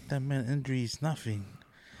young like that, man, injury is nothing.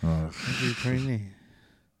 Injury prone.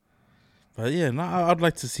 But yeah, I'd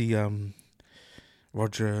like to see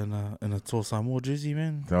Roger in a tall Samoa jersey,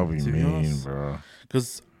 man. That'll be mean, bro.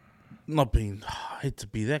 Because I hate to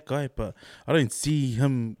be that guy, but I don't see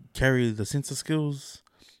him carry the centre skills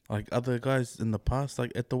like other guys in the past,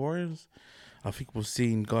 like at the Warriors. I think we've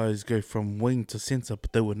seen guys go from wing to centre,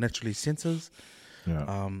 but they were naturally centres.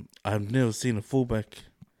 Yeah. I've never seen a fullback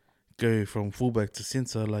go from fullback to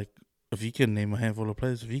centre. Like, if you can name a handful of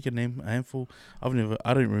players, I don't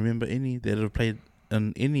remember any that have played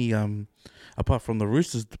in any, apart from the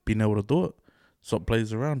Roosters being able to do it, swap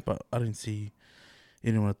players around, but I don't see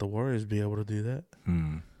anyone at the Warriors be able to do that.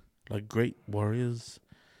 Like, great Warriors.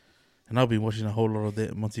 And I've been watching a whole lot of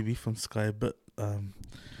that Monty B from Sky, but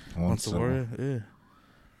once a Warrior,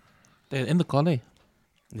 They're in the car, The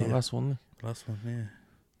last one. Last one, yeah.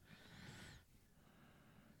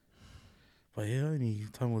 But yeah, only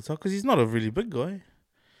time will tell, because he's not a really big guy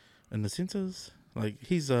in the centres. Like,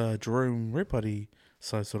 he's a Jerome Reparty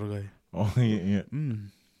size sort of guy. Oh, yeah.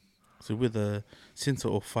 So with a centre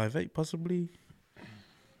of 5'8", possibly.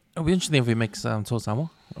 It'll be interesting if he makes Tour Samoa.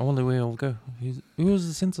 I wonder where he'll go. Who was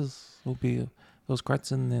the centers? Will be it was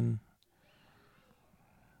Kratzen and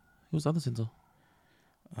who was the other center?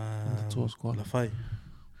 The tour squad. Lafay.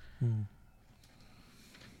 Hmm.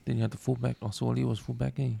 Then you had the fullback. Oh, so Ali was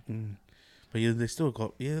fullback, eh? But yeah,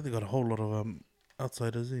 they got a whole lot of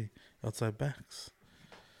outsiders, outside backs.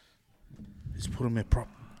 Just put them in prop.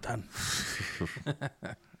 Done.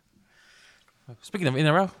 Speaking of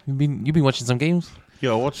NRL, you've been watching some games.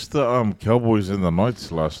 Yeah, I watched the Cowboys and the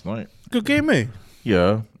Knights last night. Good game, eh?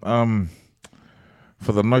 Yeah.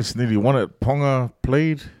 For the Knights, nearly won it. Ponga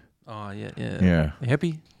played. Oh yeah. Yeah. You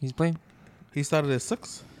happy? He's playing. He started at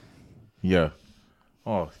 6. Yeah.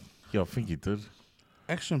 Oh, yeah, I think he did.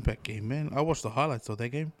 Action-packed game, man. I watched the highlights of that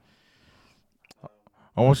game.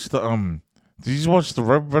 I watched the Did you watch the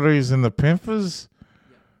Rabbitohs and the Panthers?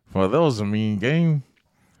 Well, that was a mean game.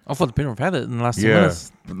 I thought the Penrith had it in the last 2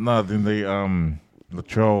 minutes. But no, then they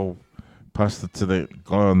Latrell passed it to that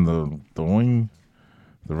guy on the wing,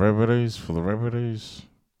 the Rabbitohs for the Rabbitohs.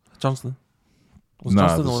 Johnston. Nah,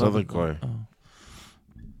 Johnston this or other guy. Oh.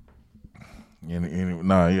 The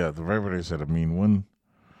Rabbitohs had a mean win.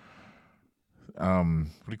 What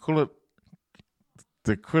do you call it?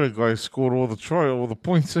 The critter guy scored all the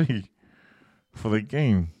points, for the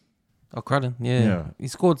game. Oh, Crichton, yeah. He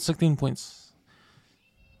scored 16 points.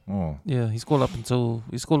 Oh. Yeah, he scored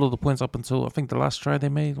all the points up until I think the last try they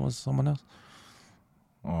made was someone else.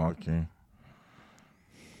 Oh, okay.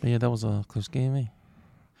 But yeah, that was a close game, eh?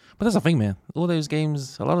 But that's the thing, man. A lot of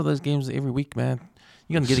those games every week, man.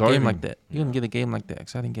 You're going to get a game like that. You're going to get a game like that,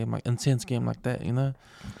 exciting game, like intense game like that, you know?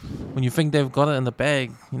 When you think they've got it in the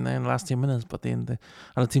bag, you know, in the last 10 minutes, but then the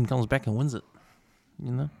other team comes back and wins it,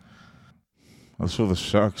 you know? I saw the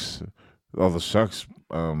Sharks.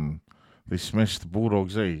 They smashed the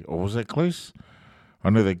Bulldogs, eh? Or was that close? I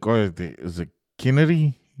know that guy, is it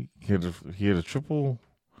Kennedy? He had a triple.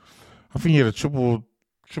 I think he had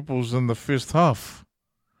triples in the first half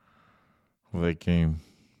of that game.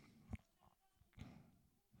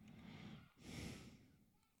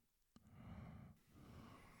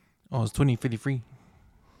 Oh, it was 20-33.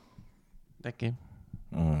 That game.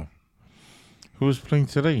 Oh. Who was playing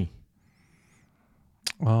today?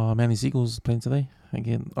 Manly Seagulls playing today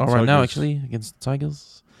again. Oh, right now actually against the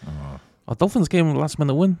Tigers. Dolphins game last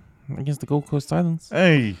minute win against the Gold Coast Titans.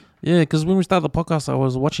 Hey, yeah, because when we started the podcast, I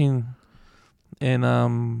was watching,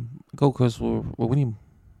 and Gold Coast were winning.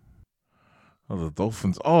 Oh, the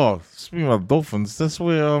Dolphins. Oh, speaking of Dolphins, that's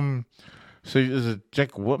where so is it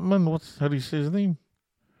Jack Whitman? How do you say his name?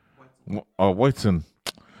 Whiten.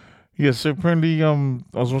 Yeah, so apparently I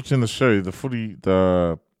was watching the show, the footy,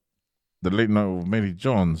 the late night with Matty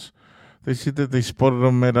Johns. They said that they spotted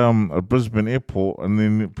him at a Brisbane airport, and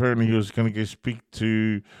then apparently he was going to go speak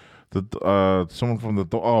to the someone from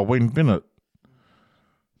the Wayne Bennett.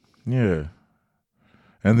 Yeah,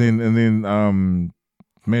 and then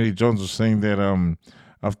Matty Johns was saying that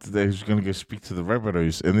after that he was going to go speak to the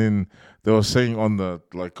Rabbitohs, and then they were saying on the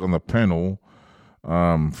panel,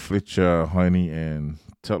 Fletcher, Heine, and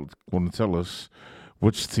want to tell us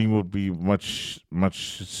which team would be much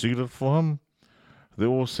suited for him. They're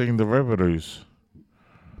all saying the Rabbitohs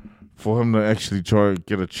for him to actually try to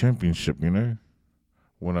get a championship, you know,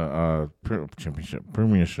 win a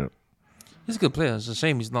premiership. He's a good player. It's a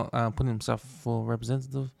shame he's not putting himself for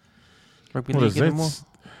representative rugby What league is that? anymore.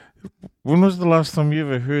 When was the last time you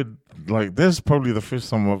ever heard, like, that's probably the first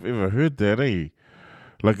time I've ever heard that, eh?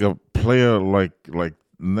 Like a player like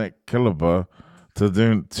that caliber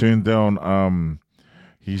to turn down,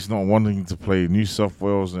 he's not wanting to play New South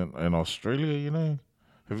Wales and Australia, you know?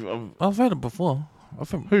 I've heard it before. I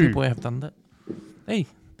think Who? people have done that. Hey,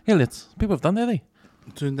 Hillets. People have done that, eh?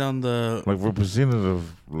 Turn down the like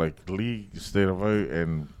representative, like league, state of O,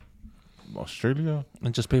 and Australia.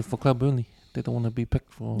 And just play for club only. They don't want to be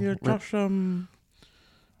picked for. Josh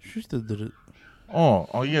Schuster did it.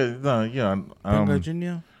 Oh yeah, no, yeah. Ponga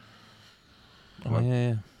Junior. Oh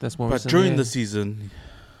yeah. That's more. But recent, during yeah. the season,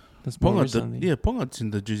 That's more Ponga recently. Ponga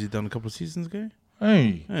turned the jersey down a couple of seasons ago.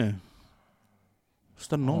 Hey, Yeah, it's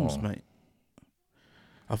the norms, Oh. mate.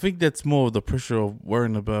 I think that's more of the pressure of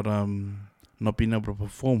worrying about not being able to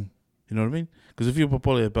perform. You know what I mean? Because if you're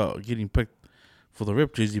probably about getting picked for the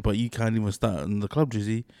rep jersey, but you can't even start in the club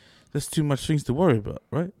jersey, there's too much things to worry about,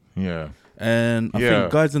 right? yeah, And I Yeah.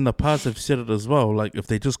 think guys in the past have said it as well. Like, if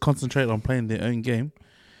they just concentrate on playing their own game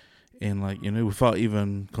and, like, you know, without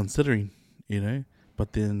even considering, you know,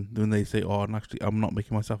 but then when they say, oh, I'm not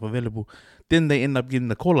making myself available, then they end up getting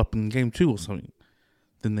the call up in game 2 or something.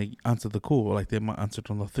 Then they answer the call, or like they might answer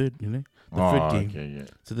it on the third, you know, the third game. Okay, yeah.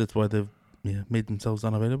 So that's why they've made themselves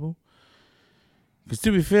unavailable. Because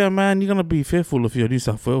to be fair, man, you're going to be fearful if you're a New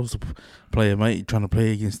South Wales player, mate, trying to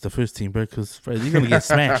play against the first team, bro, because you're going to get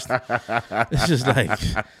smashed. It's just like,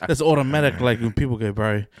 that's automatic, like, when people go,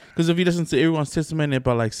 bro. Because if you listen to everyone's testimony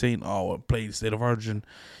about, like, saying, oh, I played State of Origin,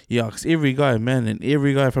 yeah, because every guy, man, and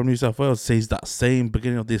every guy from New South Wales says that same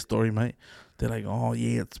beginning of their story, mate. They're like, oh,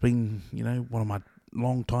 yeah, it's been, one of my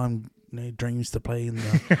long time dreams to play in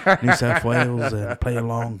the New South Wales and play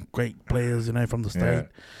along great players, from the state. Yeah.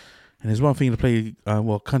 And there's one thing to play,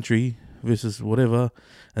 country versus whatever,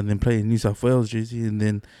 and then play in New South Wales jersey, and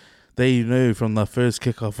then they know from the first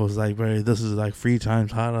kickoff was like, bro, this is like 3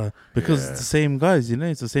 times harder because it's the same guys,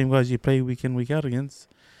 it's the same guys you play week in, week out against.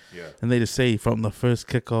 Yeah. And they just say from the first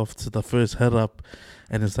kickoff to the first head up,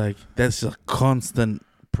 and it's like that's a constant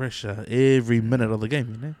pressure every minute of the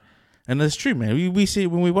game, And that's true, man. We see it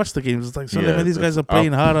when we watch the games. It's like, man, these guys are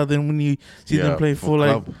playing harder than when you see them playing for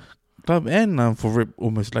like club and for rip,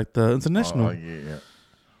 almost like the international.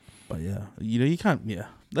 But you can't.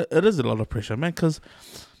 It is a lot of pressure, man. Because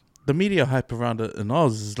the media hype around it in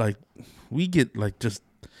Oz is like we get like just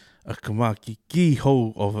a kamaki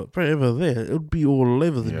hole of it, bro. Over there, it would be all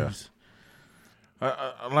over the news.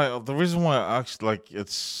 I like the reason why I asked, like,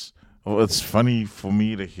 it's funny for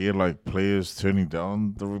me to hear like players turning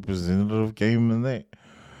down the representative game and that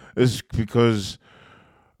is because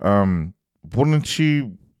wouldn't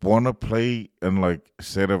you want to play in like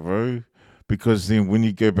Saturday? Because then when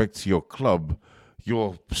you go back to your club,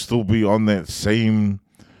 you'll still be on that same,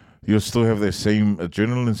 you'll still have that same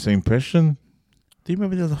adrenaline, same passion. Do you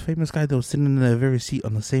remember there was a famous guy that was sitting in the very seat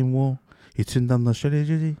on the same wall? He turned down the Australia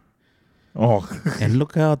jersey. Oh, and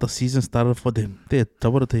look how the season started for them. They're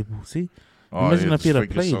top of the table. See, imagine if he had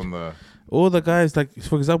played. All the guys, like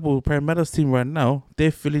for example, Parramatta's team right now,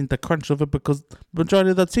 they're feeling the crunch of it because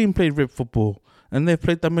majority of the team played rep football and they've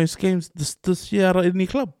played the most games this year out of any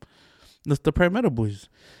club. That's the Parramatta boys.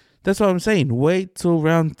 That's what I'm saying. Wait till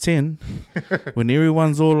round 10 when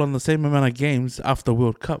everyone's all on the same amount of games after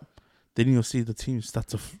World Cup. Then you'll see the teams start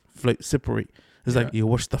to float, separate. It's like you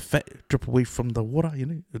watch the fat drip away from the water,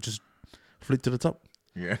 It'll just float to the top.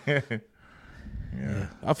 Yeah.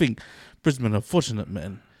 I think Brisbane are fortunate,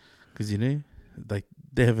 man. Because, like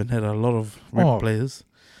they haven't had a lot of rep players.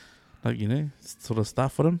 Like, sort of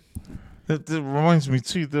staff for them. That reminds me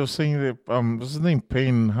too, they were saying that, what's his name,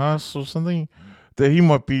 Payne Haas or something? That he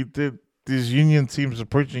might be, that these union teams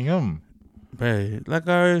approaching him. Bro, like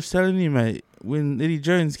I was telling you, mate, when Eddie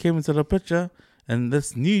Jones came into the picture, and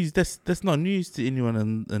that's news, that's not news to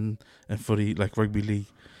anyone in footy, like rugby league.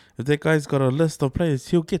 If that guy's got a list of players,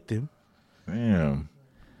 he'll get them. Damn.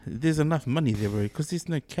 There's enough money there, bro, because there's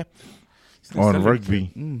no cap. On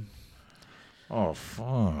rugby. Oh,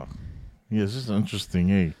 fuck. Yeah, this is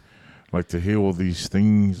interesting, Like to hear all these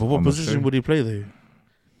things. But what position would he play though?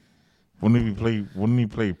 Wouldn't he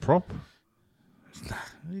play prop?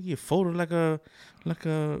 He get folded like a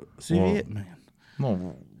serviette, man.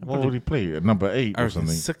 No, what would he play? At number 8 or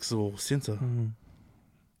something? 6 or centre.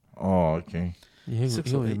 Oh, okay. Yeah,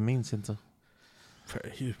 he'll be main centre.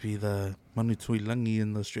 He would be the Manu Tuilangi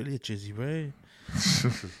in the Australia jersey, bro.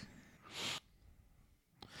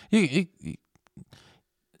 You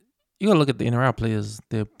gotta look at the NRL players.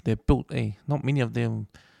 They're built, Not many of them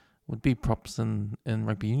would be props in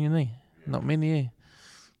rugby union, Not many,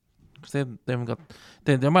 Because they haven't got.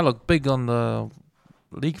 They might look big on the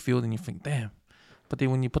league field, and you think, damn. But then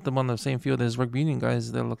when you put them on the same field as rugby union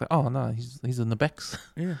guys, they'll look like, oh no, he's in the backs.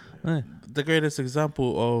 Yeah. The greatest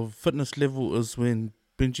example of fitness level is when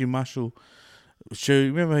Benji Marshall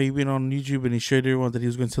remember he went on YouTube and he showed everyone that he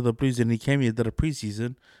was going to the Blues, and he came here, did a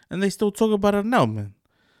preseason, and they still talk about it now, man.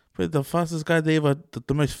 But the fastest guy they ever,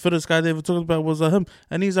 the most fittest guy they ever talked about was him,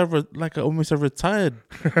 and he's almost a retired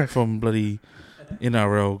from bloody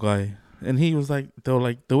NRL guy. And he was like, they were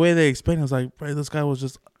like, the way they explained it was like, bro, this guy was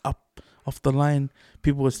just up off the line.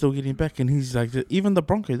 People were still getting back, and he's like, even the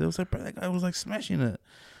Broncos, they was like, bro, that guy was like smashing it.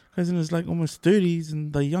 Guys in his like almost 30s,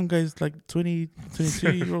 and the young guys like 20,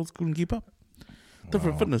 22-year-olds couldn't keep up.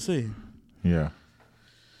 Different fitness, Yeah.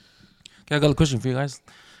 Okay, I got a question for you guys.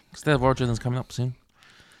 State of Origin is coming up soon.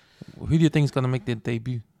 Who do you think is gonna make their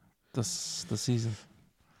debut this season?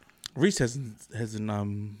 Reece hasn't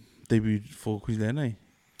debuted for Queensland,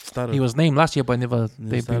 Started. He was named last year, but never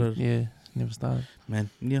debuted. Started. Yeah, never started. Man,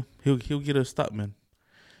 yeah, he'll get a start, man.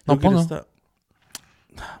 No He'll get a Ponga. start.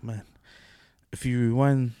 Man, if you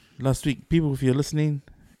rewind last week, people, if you're listening,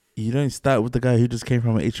 you don't start with the guy who just came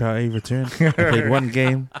from an HRA return. He played one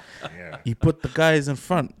game. Yeah. You put the guys in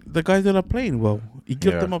front, the guys that are playing well. You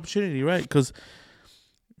give them opportunity, right? Because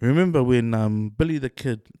remember when Billy the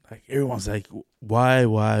Kid, like everyone's like, why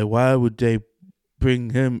would they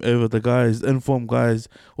bring him over the guys, informed guys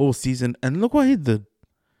all season, and look what he did.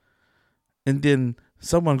 And then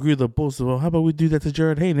someone grew the balls. Well, how about we do that to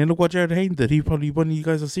Jared Hayne? And look what Jared Hayne did. He probably won you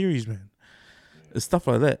guys a series, man. It's stuff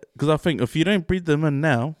like that. Because I think if you don't breed them in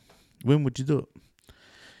now, when would you do it?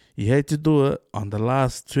 You hate to do it on the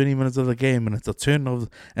last 20 minutes of the game, and it's it's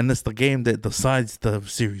the game that decides the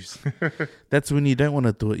series. That's when you don't want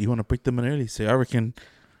to do it. You want to break them in early. So I reckon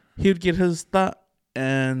he'd get his start,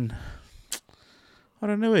 and I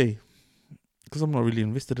don't know, because I'm not really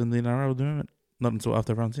invested in the NRL at the moment. Not until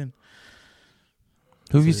after round 10.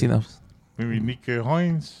 Who have you seen else? Maybe Nico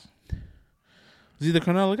Hines. Is he the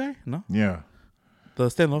Cronulla guy? No? Yeah. The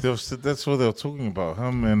standoff? That's what they were talking about.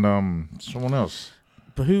 Him and someone else.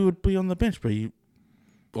 But who would be on the bench, bro?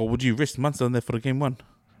 Or would you rest Munster on there for the game one?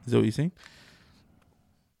 Is that what you're saying?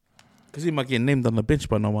 Because he might get named on the bench,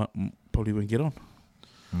 but no one probably won't get on.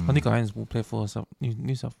 I think Hines will play for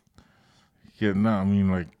New South. Yeah, no, I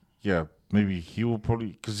mean, maybe he will probably,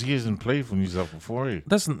 because he hasn't played for New South before,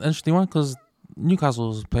 That's an interesting one, because Newcastle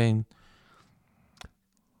was playing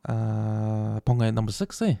Ponga at number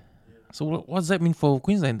 6, So what does that mean for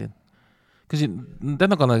Queensland then? Because they're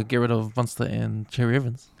not going to get rid of Munster and Cherry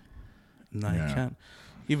Evans. No, you can't.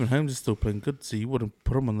 Even Holmes is still playing good, so you wouldn't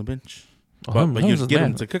put him on the bench. Oh, but you'd get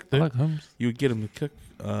him to kick, though. I like Holmes. You would get him to kick.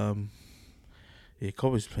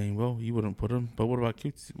 Cobbe's playing well. You wouldn't put him. But what about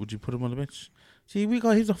Coots? Would you put him on the bench? See, we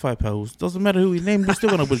got heaps of firepower. Doesn't matter who we name, we're still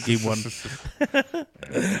going to win game one.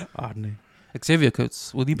 No. Xavier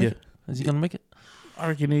Coates, will he make it? Is he going to make it? I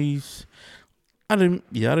reckon I don't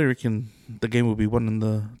reckon the game will be won in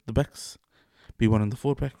the backs. Be one in the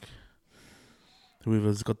forward pack.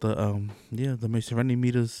 Whoever's got the most running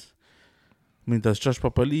meters. I mean, does Josh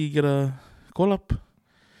Papali'i get a call up?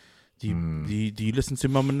 Do you listen to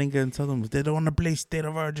Mamaninga and tell them if they don't want to play State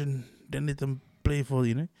of Origin, then let them play for, Do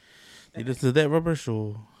you listen to that rubbish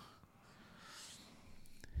or?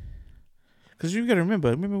 Because you got to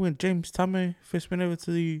remember when James Tamo first went over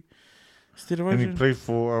to the State of Origin? And he played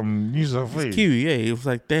for New South Wales. Kiwi, yeah. It was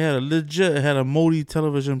like they had a Māori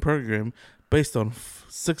television program based on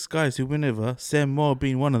 6 guys who went over. Sam Moore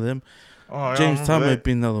being one of them. Oh, James Tamo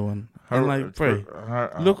being another one. I'm like, bro,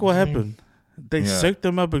 look what happened. They soaked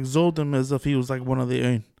him up, exalted him as if he was like one of their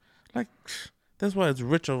own. Like, that's why it's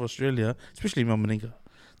rich of Australia, especially Mamaninga,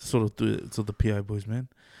 to sort of do it to the PI boys, man.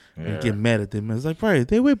 And get mad at them. It's like, bro,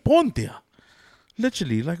 they were born there.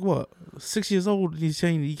 Literally, like what? 6 years old, he's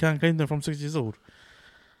saying you can't claim them from 6 years old.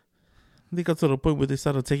 They got to the point where they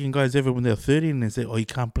started taking guys over when they're 13 and they say, oh, you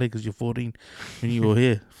can't play because you're 14 and you were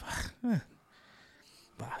here.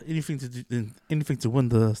 Anything to win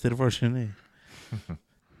the State of Origin,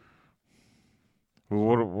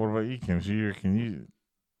 Well, what about you, Kim? So you reckon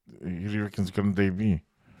who do you reckon's going to debut?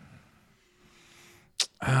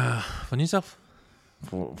 For New South?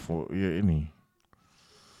 For any.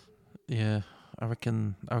 Yeah, I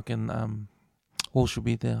reckon Hall should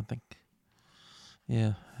be there, I think.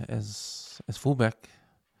 Yeah, as fullback.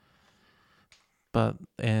 But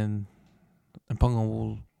and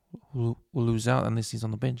Ponga will lose out unless he's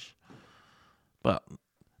on the bench. But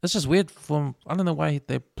it's just weird I don't know why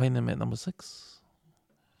they're playing him at number 6.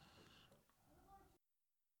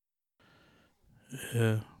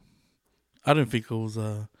 Yeah. I don't think it was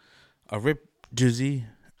a rep jersey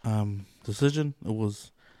decision.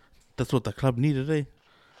 That's what the club needed,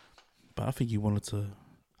 But I think he wanted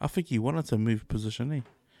to move position,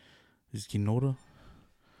 He's getting older.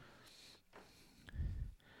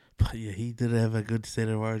 But yeah, he did have a good State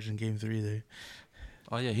of Origin game 3 though.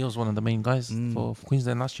 Oh yeah, he was one of the main guys for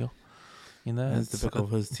Queensland last year. That's the back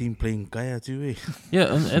of his team playing Gaia too,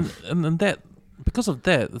 Yeah, and that because of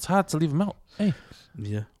that, it's hard to leave him out.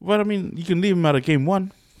 Yeah. Well, I mean, you can leave him out of game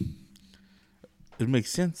 1. It makes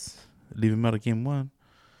sense. Leave him out of game 1.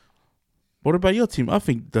 What about your team? I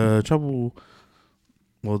think the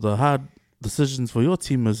hard decisions for your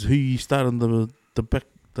team is who you start on the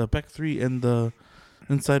back 3 and the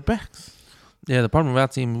inside backs. Yeah, the problem with our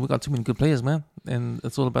team, we got too many good players, man, and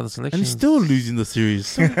it's all about the selection. And still losing the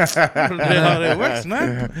series. I don't know how that works,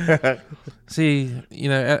 man. See,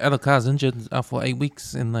 Adelkar's injured for 8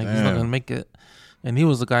 weeks, and he's not gonna make it. And he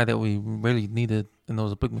was the guy that we really needed, and it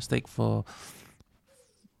was a big mistake for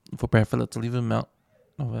Brad Phillip to leave him out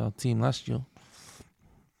of our team last year.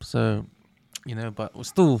 So, but we're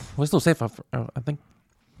still safe. I think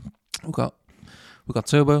we got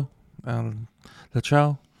Turbo,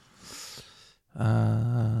 Latrell,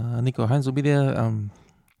 Nico Hines will be there.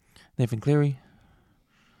 Nathan Cleary,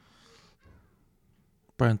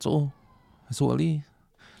 Brian To'o, Ali.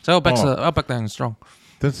 So our back line is strong.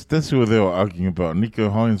 That's who they were arguing about, Nico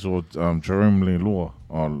Hines or Jerome Leilua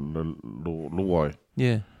or Luai.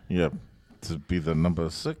 Yeah. Yeah, to be the number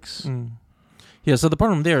 6. Yeah, so the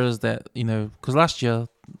problem there is that, because last year,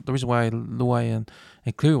 the reason why Luai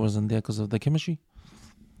and Cleary wasn't there because of the chemistry,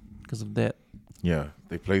 because of that. Yeah,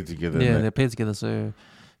 they played together. Yeah, they played together, so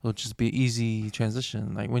it'll just be an easy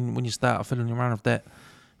transition. Like when you start fiddling around with that,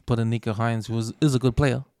 put in Nico Hines, who is a good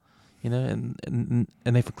player, and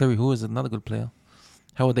Nathan Cleary, who is another good player.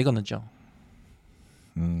 How are they going to gel?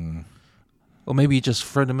 Or maybe you just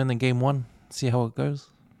throw them in game 1, see how it goes.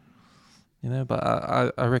 But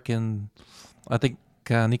I reckon, I think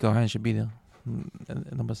Nico Hines should be there,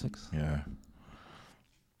 at number 6. Yeah.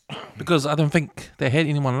 Because I don't think they had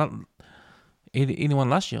anyone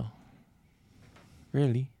last year.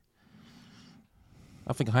 Really.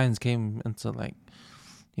 I think Hines came into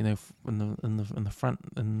in the front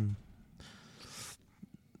and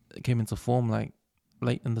came into form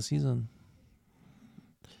late in the season.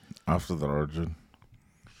 After the origin.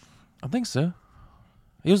 I think so.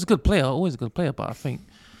 He was a good player, always a good player, but I think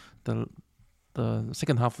the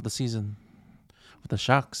second half of the season with the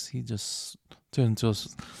Sharks, he just turned into a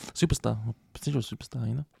superstar, a potential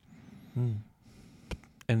superstar,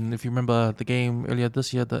 And if you remember the game earlier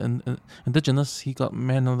this year, the Indigenous, he got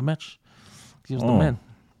man of the match. He was the man.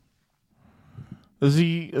 Is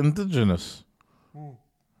he Indigenous?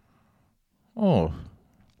 Oh.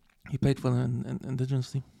 He played for the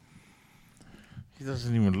Indigenous team. He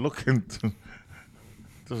doesn't even look into...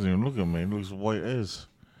 Doesn't even look at me. He looks white as.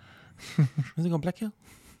 Has he got black hair?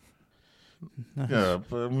 No, Yeah,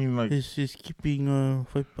 but I mean, he's keeping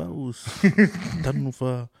 5 pounds done with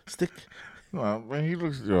a stick. No, man, he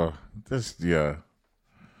looks...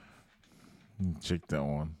 Check that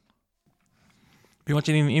one. You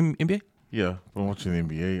watching in NBA? Yeah, been watching the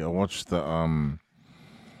NBA. I watched the...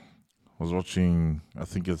 was watching... I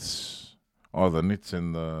think it's... the Nets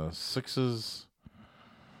and the Sixers.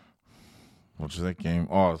 Watch that game.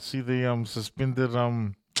 Oh, see the suspended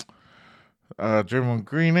Draymond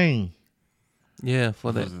Green, eh? Yeah,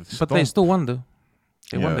 for that. But they still won though.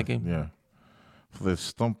 They won the game. Yeah. For the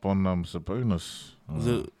stomp on Sabonis.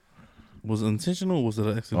 Was it intentional or was it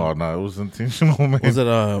an accident? Oh no, it was intentional, man. Was it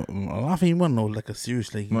a laughing one or like a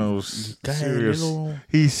serious No, it was serious.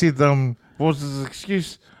 He said what was his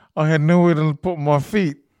excuse? I had nowhere to put my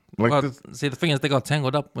feet. See, the thing is, they got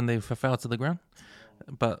tangled up when they fell to the ground.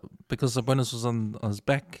 But because Sabonis was on his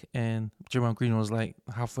back and Draymond Green was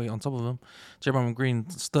halfway on top of him, Draymond Green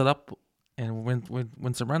stood up and went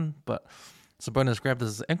to run, but Sabonis grabbed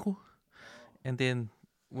his ankle, and then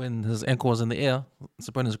when his ankle was in the air,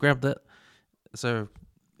 Sabonis grabbed it, so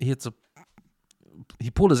he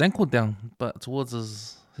pulled his ankle down, but towards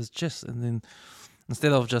his chest, and then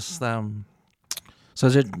instead of just Draymond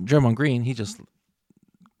Green, he just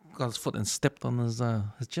got his foot and stepped on his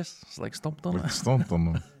chest, stomped on it. Stomped on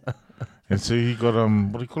him. And so he got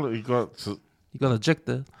what do you call it? He got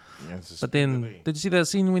ejected. Yeah, but then, did you see that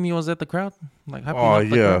scene when he was at the crowd?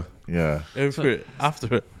 Yeah.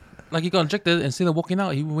 After it. He got ejected, instead of walking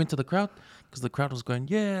out, he went to the crowd because the crowd was going,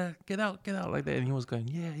 yeah, get out, like that. And he was going,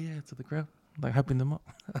 yeah, to the crowd, hyping them up.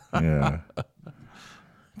 Yeah.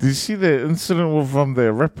 Did you see that incident with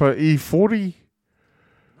the rapper E40?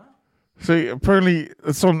 So apparently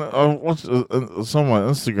it's on. It's on my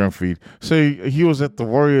Instagram feed. So he was at the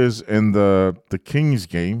Warriors and the Kings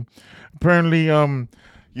game. Apparently,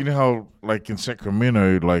 you know how in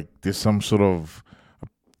Sacramento, there's some sort of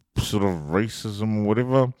racism or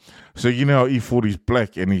whatever. So you know how E40's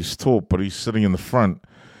black and he's tall, but he's sitting in the front,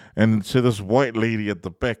 and so this white lady at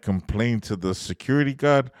the back complained to the security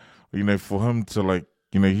guard, for him to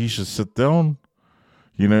he should sit down.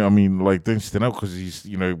 Don't stand up because he's,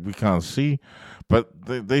 we can't see. But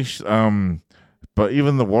but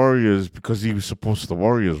even the Warriors, because he was supposed to the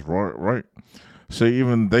Warriors, right? So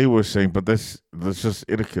even they were saying, but that's just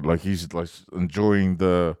etiquette. He's enjoying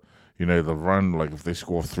the, the run. If they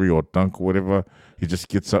score 3 or dunk or whatever, he just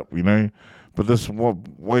gets up, But this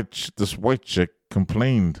white chick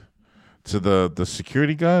complained to the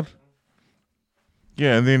security guard.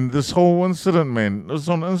 Yeah, and then this whole incident, man, it was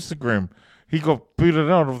on Instagram. He got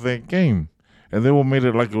booted out of that game. And they all made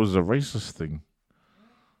it like it was a racist thing.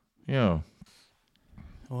 Yeah.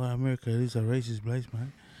 Oh, America is a racist place,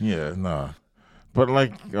 man. Yeah, nah. But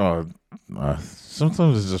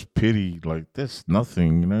sometimes it's just pity. That's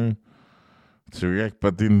nothing, to react.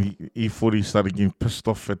 But then E40 started getting pissed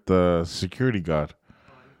off at the security guard.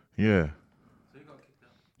 Yeah. So he got kicked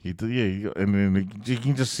out. He did, yeah. And then you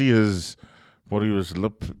can just see what he was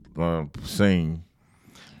saying.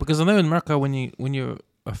 Because I know in America, when you're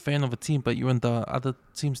a fan of a team, but you're in the other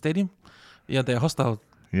team stadium, they're hostile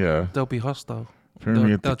Yeah. they'll be hostile.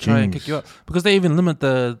 Apparently at the They'll try and Kings. kick you out because they even limit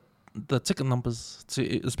the ticket numbers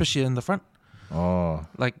to, especially in the front, Oh,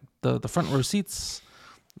 like the front row seats.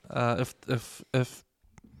 If the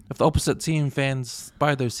opposite team fans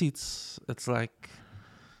buy those seats, it's like,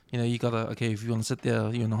 you gotta, okay, if you want to sit there,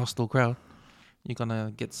 you're in a hostile crowd, you're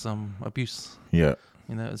gonna get some abuse. yeah.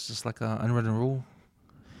 It's just like an unwritten rule,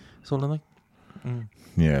 sort of thing.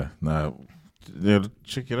 Yeah. Nah. Yeah,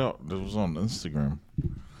 check it out. That was on Instagram.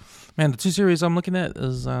 Man, the two series I'm looking at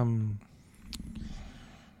is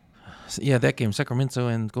that game, Sacramento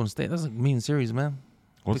and Golden State. That's a mean series, man.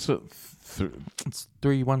 What's it? It's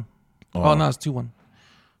 3-1. Oh no, it's 2-1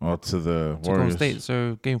 Oh, to the to Golden Warriors. State.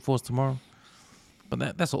 So game 4's tomorrow.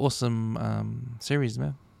 But that's an awesome series,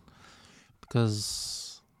 man.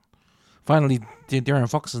 Because finally, De'Aaron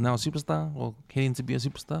Fox is now a superstar, or heading to be a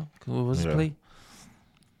superstar because of his play.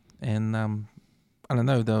 And I don't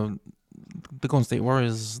know, the Golden State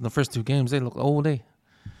Warriors, the first two games, they look old,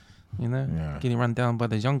 getting run down by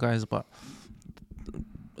those young guys. But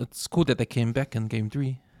it's cool that they came back in game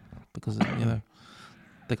 3 because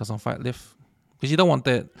they got some fight left. Because you don't want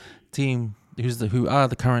that team who are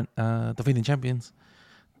the current defending champions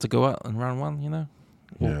to go out in round 1,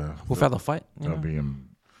 without a fight. That'll be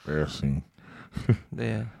embarrassing.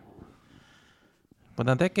 Yeah. But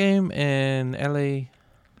now that game in LA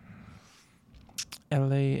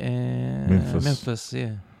and Memphis,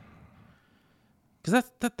 yeah. Because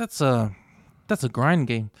that's a grind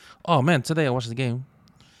game. Oh man, today I watched the game.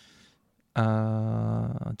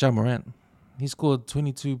 Ja Morant, he scored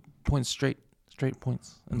 22 points straight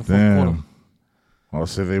points in the fourth quarter. Oh,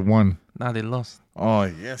 so they won. Nah, they lost. Oh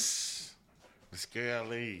yes, let's go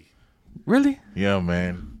LA. Really? Yeah,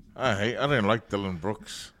 man. I didn't like Dylan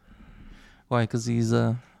Brooks. Why? Because he's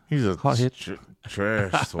a hot hit.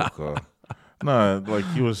 Trash talker. No, like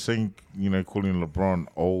he was saying, calling LeBron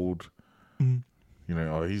old.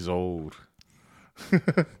 Oh, he's old.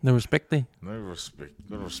 No respect there. No respect.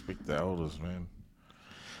 Gotta respect the elders, man.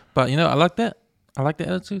 But I like that. I like the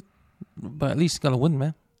attitude. But at least you gotta win,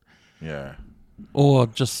 man. Yeah. Or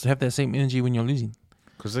just have that same energy when you're losing.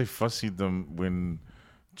 Because they fussied them when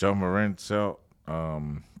Ja Morant's out,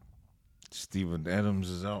 Steven Adams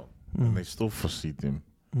is out, and they still fussied them.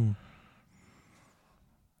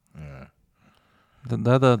 Yeah.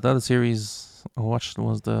 The other series I watched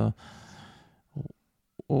was the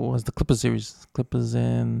Clippers series. Clippers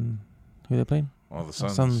and who they playing? Oh, the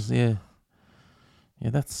Suns. Suns, yeah. Yeah,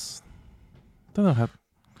 that's, don't know how.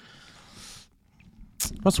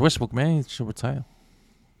 What's Westbrook, man? He should retire.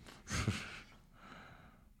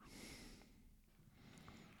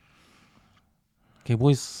 Okay,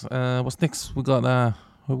 boys. What's next? We got a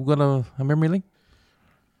memory link.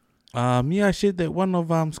 Yeah, I shared that one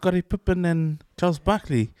of Scottie Pippen and Charles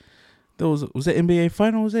Barkley. That was that NBA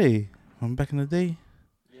Finals, from back in the day.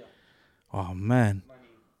 Yeah. Oh man,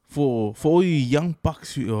 for all you young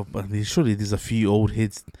bucks, surely there's a few old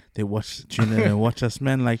heads that tune in and watch us,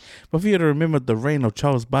 man. Like, but for you to remember the reign of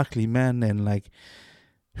Charles Barkley, man, and like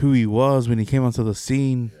who he was when he came onto the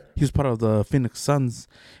scene. He was part of the Phoenix Suns,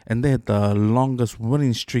 and they had the longest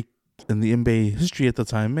winning streak in the NBA history at the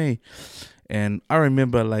time, And I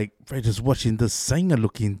remember, just watching this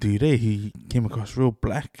singer-looking dude, He came across real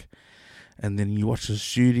black. And then you watch his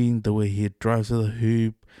shooting, the way he drives to the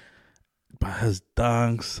hoop, but his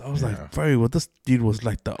dunks. I was like, bro, well, this dude was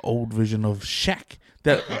like the old version of Shaq.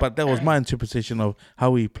 But that was my interpretation of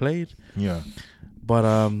how he played. Yeah.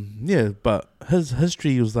 But, but his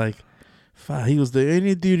history was like, he was the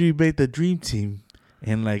only dude who made the dream team.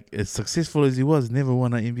 And, as successful as he was, never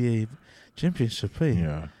won an NBA championship,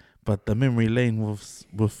 Yeah. But the memory lane with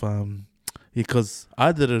because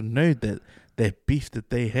I didn't know that beef that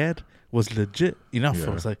they had was legit enough. Yeah. I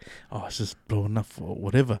was like, it's just blowing up or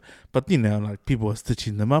whatever. But people are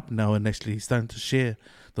stitching them up now and actually starting to share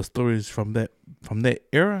the stories from that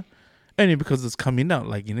era, only because it's coming out.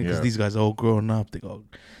 Because these guys are all growing up, they got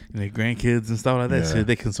grandkids and stuff like that, so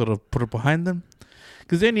they can sort of put it behind them.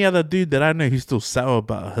 Because any other dude that I know who's still sour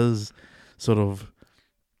about his sort of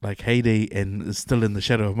heyday and is still in the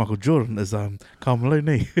shadow of Michael Jordan is Karl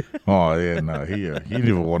Malone. Oh yeah, no, he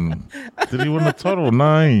never won. Did he win the title?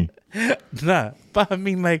 No. Nah, but I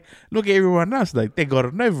mean, look at everyone else. They got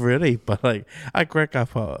it over it, But I crack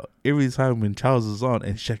up every time when Charles is on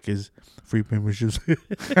and Shaq is free premierships.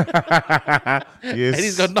 Yes. And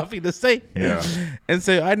he's got nothing to say. Yeah. And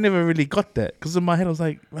so I never really got that because in my head I was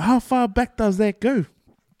like, how far back does that go?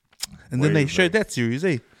 And then they showed that series,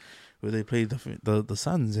 where they played the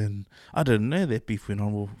Suns, and I didn't know that beef went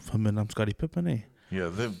on with him and Scottie Pippen, Yeah,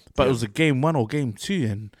 but it was a game 1 or game 2,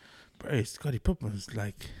 and bro, Scottie Pippen was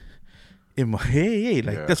MIA,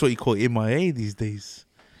 like Yeah. that's what you call MIA these days.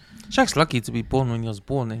 Shaq's lucky to be born when he was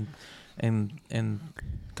born and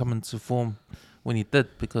come into form when he did,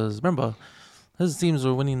 because remember his teams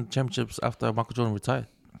were winning championships after Michael Jordan retired.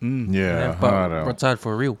 Yeah, But hard out. retired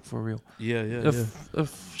for real. Yeah, yeah, If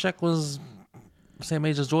Shaq was same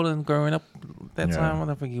age as Jordan growing up that Yeah. time, I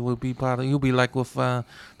don't think he would be part of. He'll be like with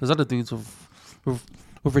those other dudes with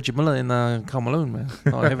Richie Miller and Karl Malone, man,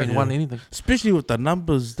 not having won anything. Especially with the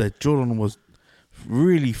numbers that Jordan was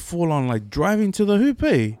really full on, like driving to the hoop,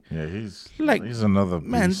 eh? Yeah, he's Like, another beast,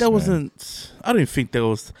 Man, that wasn't. I don't think that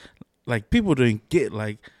was like people didn't get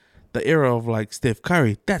like the era of like Steph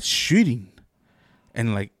Curry. That's shooting,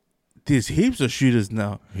 and like there's heaps of shooters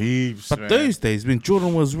now. Heaps, But man. those days when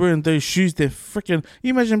Jordan was wearing those shoes, they're freaking.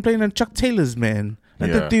 You imagine playing in Chuck Taylor's, man. Like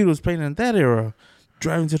Yeah. that dude was playing in that era,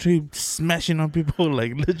 driving to the hoop, smashing on people,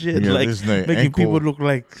 like legit, Yeah, like there's no making ankle- people look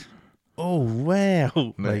like, oh wow,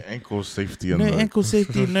 No like ankle safety. no ankle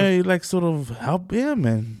safety, no like sort of help, yeah,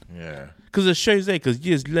 man. Yeah. Because it shows that. Because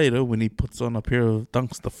years later, when he puts on a pair of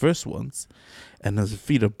dunks, the first ones, and his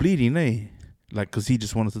feet are bleeding, eh? Like, because he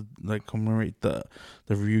just wanted to like commemorate the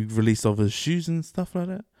release of his shoes and stuff like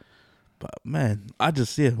that. But man, I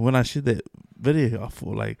just when I shared that video, I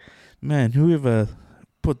thought like, man, whoever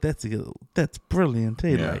put that together, that's brilliant,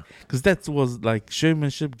 eh? Yeah. Like, because that was like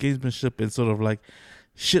showmanship, gamesmanship, and sort of like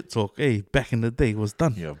shit talk, eh? Back in the day, was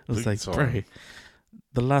done. Yeah, It was big like, time. bro,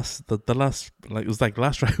 the last like it was like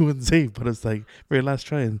last try I wouldn't say, but it's like very last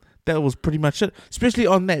try, and that was pretty much it. Especially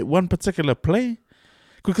on that one particular play,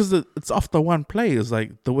 because it's after one play. It's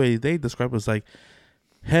like the way they describe it was like,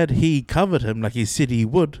 had he covered him like he said he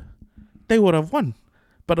would, they would have won.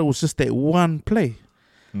 But it was just that one play,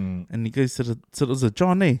 and he goes to the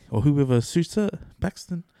John A or whoever shoots it,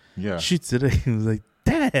 Paxton Yeah. shoots it. He was like,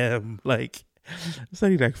 damn, like it's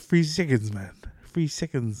only like 3 seconds, man, 3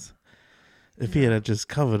 seconds. If he had just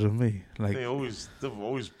covered him, me like They've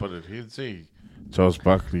always butted heads, eh? Charles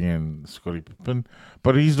Barkley and Scottie Pippen.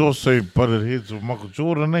 But he's also butted heads with Michael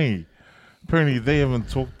Jordan, eh? Apparently they haven't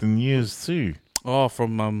talked in years too.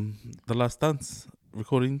 from the Last Dance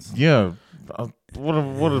recordings. Yeah. What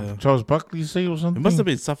Yeah. did Charles Barkley say or something? It must have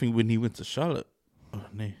been something when he went to Charlotte. Oh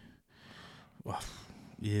no. Wow.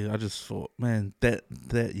 Yeah, I just thought, man, that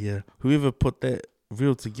yeah, whoever put that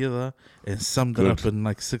reel together and summed it Good. up in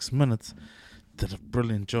like 6 minutes did a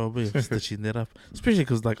brilliant job of stitching that up. Especially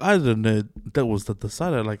because like I didn't know that was the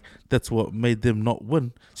decider. Like that's what made them not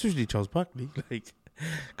win. Especially Charles Barkley. Like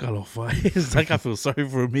got off fire. It's like I feel sorry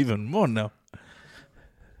for him even more now.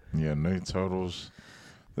 Yeah, no totals.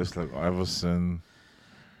 There's like Iverson,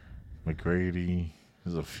 McGrady.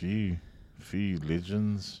 There's a few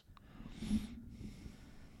legends.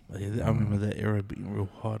 Yeah, I remember that era being real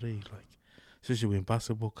hard, eh? Like, especially when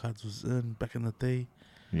basketball cards was in back in the day.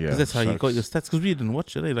 Yeah, Because that's how you got your sucks. stats. Because we didn't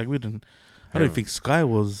watch it, eh? Like, we didn't. I don't think Sky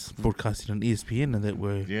was broadcasting on ESPN and that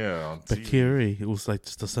were Yeah, on back TV. here, eh? It was like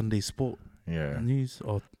just a Sunday sport Yeah, news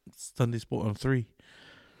or Sunday sport on 3.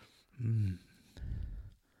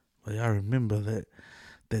 Like, I remember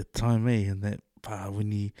that time, eh? And that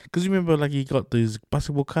when you. Because you remember, like, you got those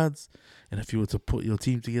basketball cards, and if you were to put your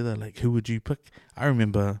team together, like, who would you pick? I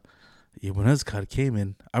remember. Yeah, when his card came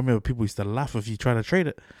in, I remember people used to laugh if you try to trade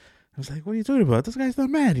it. I was like, what are you talking about? This guy's not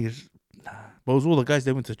mad. He goes, nah. But it was all the guys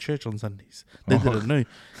that went to church on Sundays. They didn't know.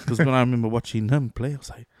 Because when I remember watching him play, I was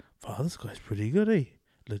like, wow, this guy's pretty good, eh?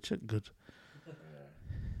 Legit good.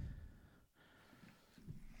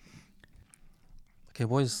 Okay,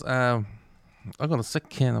 boys. I got a sick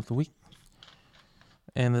can of the week,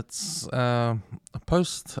 and it's a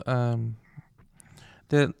post that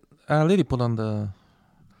a lady put on the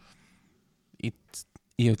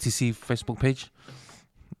EOTC Facebook page.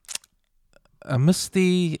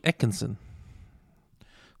 Misty Atkinson.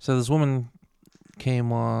 So this woman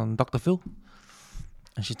came on Dr. Phil,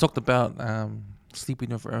 and she talked about sleeping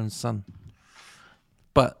with her own son.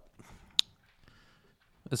 But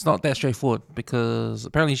it's not that straightforward, because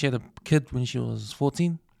apparently she had a kid when she was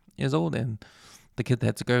 14 years old, and the kid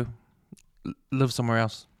had to go live somewhere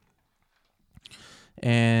else.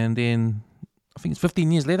 And then I think it's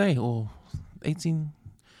 15 years later, or 18,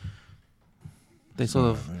 they sort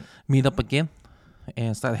of meet up again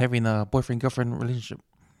and start having a boyfriend-girlfriend relationship.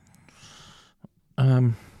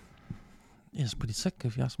 It's pretty sick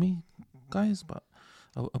if you ask me, guys, but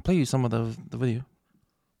I'll play you some of the video.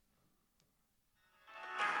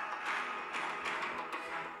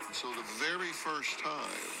 So the very first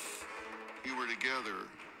time you were together,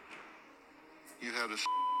 you had a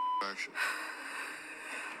action.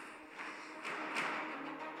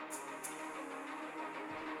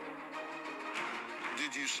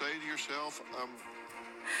 Did you say to yourself,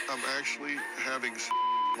 I'm actually having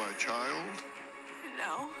my child?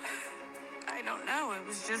 No. I don't know. It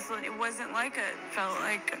was just, it wasn't like it felt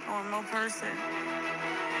like a normal person.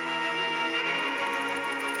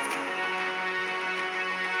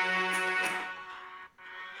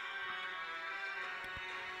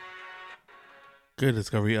 Good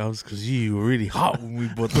discovery, Alves, because you were really hot when we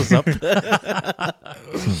brought this up.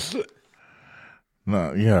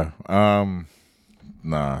 No, yeah.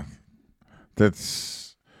 Nah.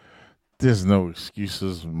 There's no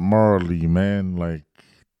excuses morally, man. Like,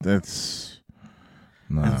 that's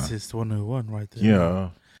nah. Incest 101 right there. Yeah.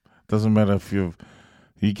 Doesn't matter if you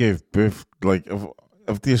gave birth, like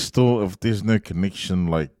if there's no connection,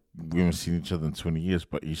 like we haven't seen each other in 20 years,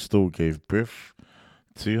 but you still gave birth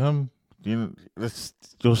to him, you know,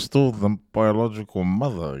 you're still the biological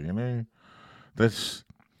mother, you know. That's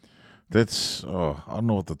I don't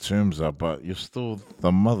know what the terms are, but you're still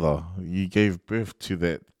the mother. You gave birth to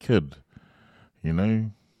that kid, you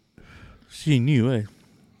know. She knew, eh?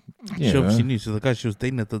 Yeah. She obviously knew. So the guy she was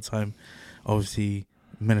dating at the time obviously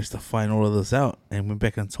managed to find all of this out and went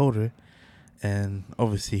back and told her. And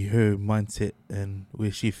obviously her mindset and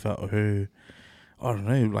where she felt her, I don't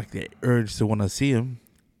know, like the urge to want to see him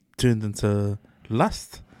turned into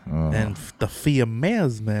lust. And the fear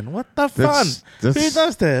mares, man. What the fun? Who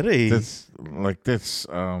does that, eh?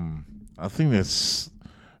 I think that's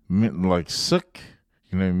like sick,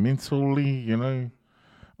 you know, mentally, you know.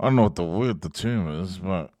 I don't know what the term is,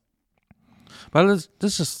 but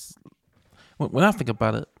this is when I think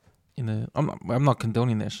about it, you know, I'm not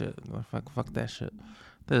condoning that shit. Fuck that shit.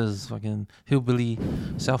 There's fucking hillbilly,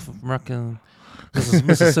 South American, this is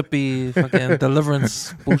Mississippi, fucking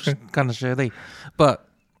deliverance bullshit kind of shit. But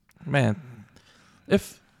man,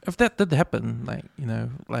 if that did happen, like, you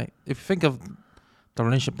know, like if you think of the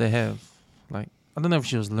relationship they have, like I don't know if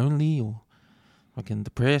she was lonely or fucking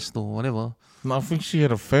depressed or whatever. no, I think she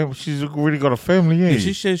had a family. She's already got a family, yeah. Yeah,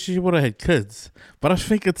 she said she would have had kids, but I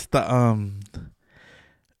think it's the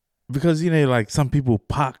because, you know, like some people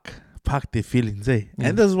park their feelings, eh?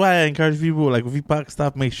 And that's why I encourage people, like, if you park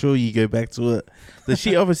stuff, make sure you go back to it. That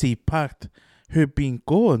she obviously parked her being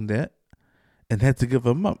gone that and had to give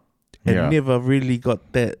him up, and never really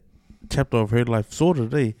got that chapter of her life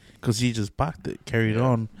sorted, eh? Because she just parked it, carried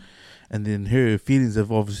on, and then her feelings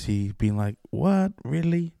have obviously been like, what,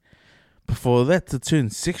 really? Before that to turn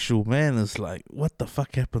sexual, man, it's like, what the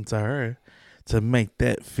fuck happened to her to make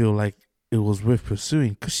that feel like it was worth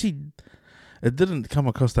pursuing? Because it didn't come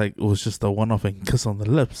across like it was just a one-off and kiss on the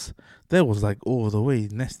lips. That was like all the way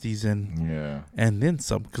nasties and then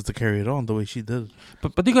some, because to carry it on the way she did.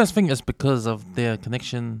 But do you guys think it's because of their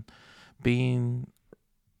connection being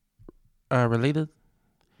related?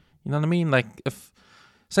 You know what I mean? Like if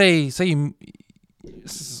say you,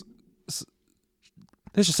 let's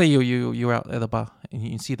just say you're out at a bar and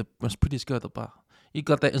you see the most prettiest girl at the bar. You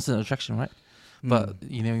got that instant attraction, right? But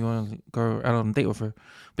you know, you want to go out on a date with her,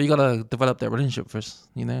 but you gotta develop that relationship first.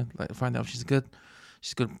 You know, like find out if she's a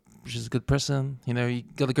good person. You know, you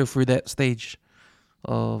gotta go through that stage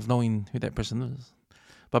of knowing who that person is.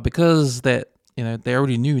 But because that, you know, they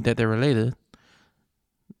already knew that they're related,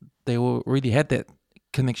 they already had that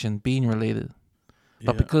connection being related.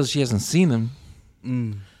 But because she hasn't seen him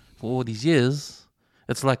for all these years,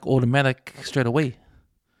 it's like automatic straight away.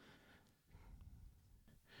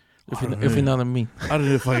 If you know what I mean. I don't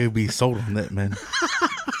know if I could be sold on that, man.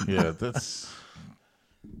 Yeah, that's...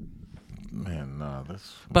 Man, nah,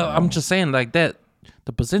 that's... But I'm just saying, like that,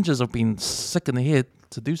 the percentages of being sick in the head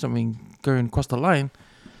to do something going across the line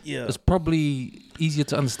is probably easier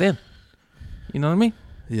to understand. You know what I mean?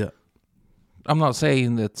 Yeah. I'm not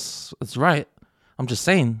saying it's right. I'm just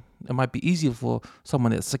saying it might be easier for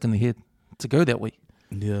someone that's sick in the head to go that way.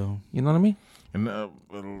 Yeah. You know what I mean? And I'm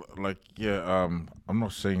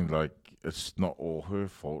not saying like it's not all her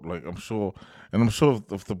fault. Like I'm sure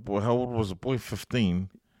if the boy, how old was the boy? 15.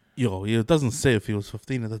 Yeah, it doesn't say if he was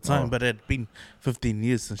 15 at the time, but it had been 15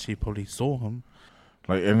 years since she probably saw him.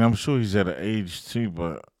 Like, and I'm sure he's at an age too,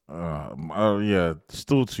 but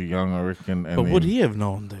still too young, I reckon. And but would he have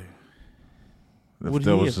known though? If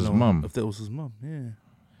that was his mum? If that was his mum, yeah.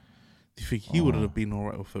 Do you think he would have been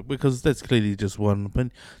alright with it? Because that's clearly just one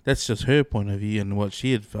opinion. That's just her point of view and what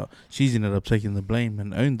she had felt. She's ended up taking the blame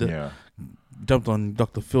and owned it. Yeah. Jumped on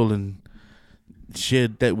Dr. Phil and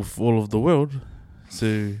shared that with all of the world.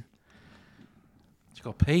 So she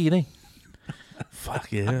got paid, eh?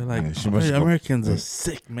 Fuck yeah! Like Americans are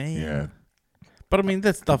sick, man. Yeah. But I mean,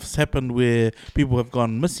 that stuff's happened where people have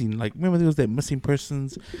gone missing. Like, remember there was that missing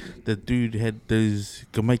persons? That dude had those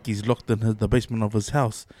Gamaikis locked in the basement of his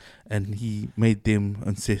house, and he made them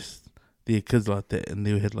incest their kids like that, and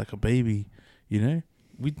they had like a baby, you know.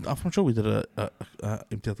 I'm sure we did a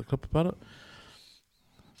empty out the clip about it,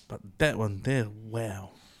 but that one there,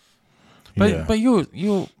 wow. But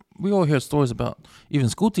we all hear stories about even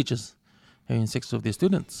school teachers having sex with their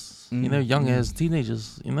students. You know, young as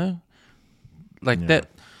teenagers. You know, like that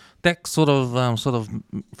sort of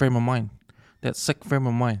frame of mind, that sick frame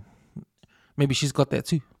of mind. Maybe she's got that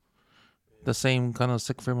too. The same kind of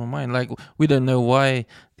sick frame of mind. Like, we don't know why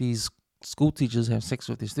these school teachers have sex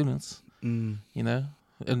with their students. You know,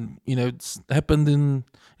 and you know, it's happened in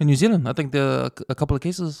New Zealand. I think there are a couple of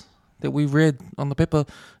cases that we've read on the paper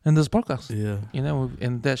in this podcast. Yeah, you know,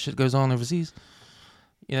 and that shit goes on overseas.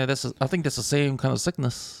 You know, I think that's the same kind of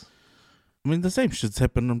sickness. I mean, the same shit's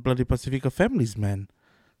happened in bloody Pacifica families, man.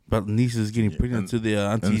 But nieces getting pregnant to their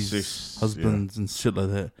aunties' husbands and shit like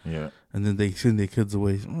that. Yeah. And then they send their kids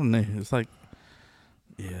away. Oh no, it's like,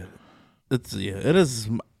 it is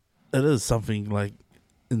something like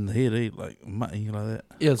in the head, like like that.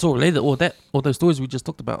 Yeah, it's all related. All those stories we just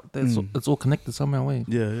talked about. It's all connected somehow. Way.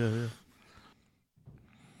 Yeah.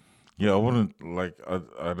 Yeah, I wouldn't like.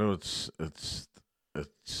 I know it's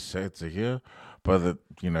sad to hear, but at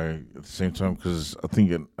the same time, because I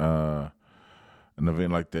think an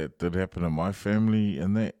event like that did happen in my family,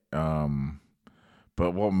 and that.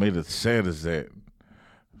 But what made it sad is that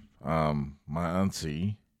my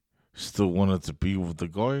auntie still wanted to be with the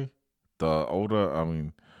guy, the older. I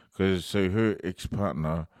mean, because her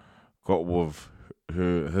ex-partner got with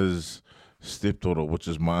his stepdaughter, which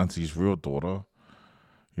is my auntie's real daughter.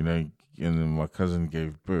 You know, and then my cousin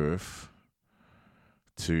gave birth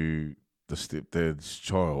to the stepdad's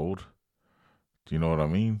child. Do you know what I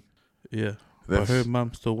mean? Yeah. But her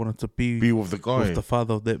mum still wanted to be with the guy, with the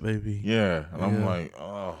father of that baby. Yeah, and I'm like,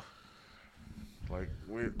 oh, like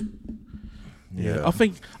weird. Yeah, I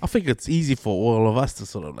think it's easy for all of us to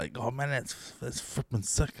sort of like, oh man, that's flipping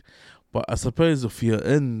sick. But I suppose if you're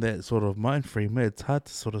in that sort of mind frame, it's hard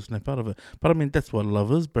to sort of snap out of it. But I mean, that's what love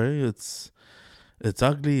is, bro. It's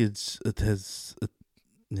ugly. It has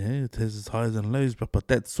its highs and lows. But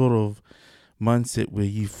that sort of mindset where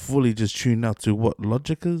you fully just tune out to what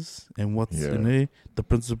logic is and what's the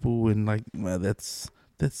principle, and like, well, that's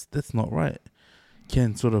not right.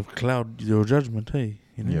 Can sort of cloud your judgment, hey?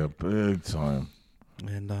 You know? Yeah, big time.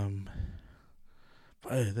 And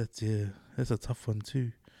that's a tough one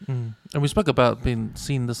too. And we spoke about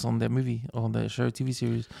seeing this on that movie, on that show, TV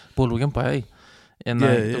series, Boardwalk Empire, eh? And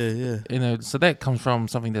you know, so that comes from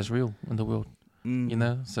something that's real in the world. You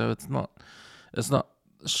know, so it's not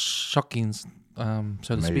shocking, so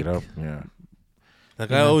to speak. Made up, yeah.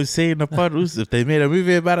 Like I always say in the pod, if they made a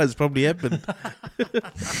movie about it, it's probably happened. It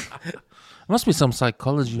must be some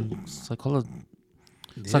psychological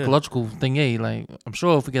thing, eh? Like, I'm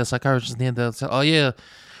sure if we get a psychiatrist in here, they'll say, oh yeah,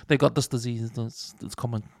 they got this disease, it's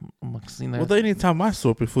common. You know. Well, the only time I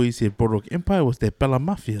saw it before you said Boardwalk Empire was that Bella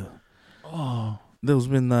Mafia. Oh. That was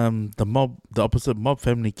when the opposite mob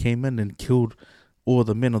family came in and killed all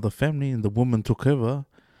the men of the family, and the woman took over.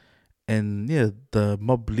 And the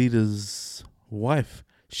mob leader's wife,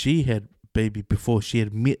 she had baby before she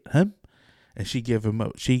had met him, and she gave him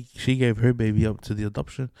up. She gave her baby up to the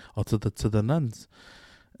adoption, or to the nuns,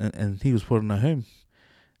 and he was put in a home.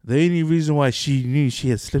 The only reason why she knew she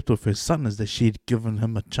had slept with her son is that she had given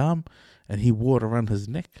him a charm, and he wore it around his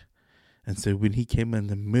neck. And so when he came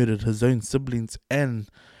in and murdered his own siblings and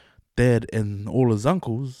dad and all his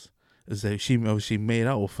uncles, is that she obviously made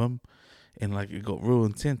out with him, and like it got real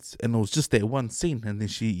intense. And it was just that one scene, and then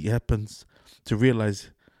she happens to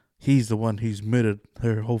realize he's the one who's murdered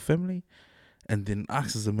her whole family, and then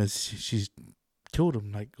asks him as she's killed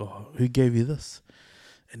him, like, oh, who gave you this?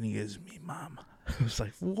 And he goes, me, mom. I was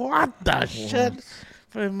like, what the shit?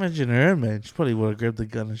 But imagine her, man. She probably would have grabbed the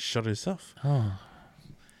gun and shot herself. Oh.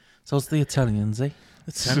 So it's the Italians, eh?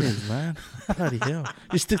 Italians, man. Bloody hell.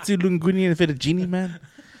 You stick to linguine and fettuccine, man.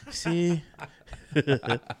 See?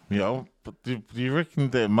 Yeah, but do you reckon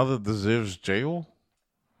that mother deserves jail?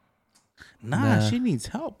 Nah, she needs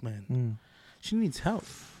help, man. She needs help.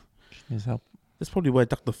 That's probably why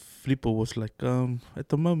Dr. Filippo was like, at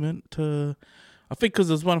the moment, I think because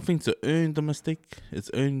there's one thing to earn the mistake.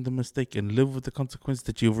 It's earning the mistake and live with the consequence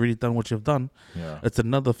that you've already done what you've done. Yeah. It's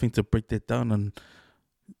another thing to break that down and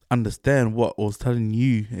understand what was telling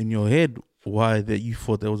you in your head why that you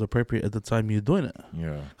thought that was appropriate at the time you're doing it.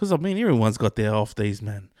 Yeah. Because, I mean, everyone's got their off days,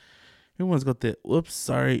 man. Everyone's got their, whoops,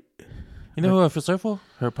 sorry. You know who I feel sorry for?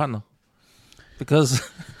 Her partner. Because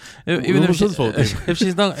even if she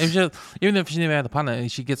never had a partner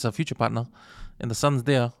and she gets a future partner and the son's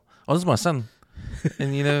there, oh, this is my son.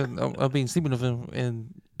 And, you know, I've been sleeping with him,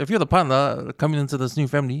 and if you're the partner coming into this new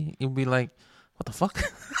family, you'll be like, what the fuck?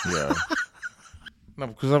 Yeah. No,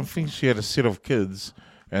 because I think she had a set of kids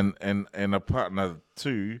and a partner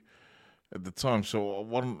too at the time. So I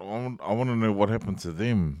want to know what happened to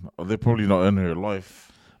them. They're probably not in her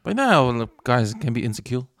life. But now guys can be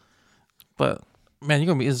insecure. But man, you're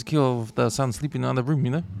gonna be insecure of the son sleeping in the room,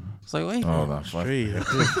 you know? It's like, wait, Oh, that's Straight.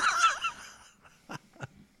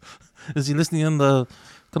 is he listening in got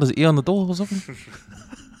his ear on the door or something?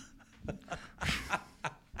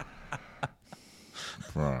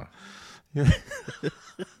 Right.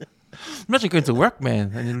 Imagine going to work,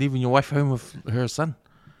 man, and you're leaving your wife home with her son.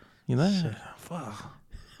 You know? Fuck.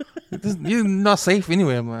 You're not safe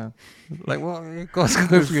anywhere, man. Like, what? God's gonna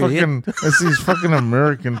go through your head. It's these fucking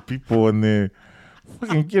American people in there.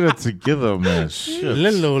 Fucking get it together, man. Shit.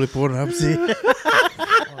 Lelo le por hamsi.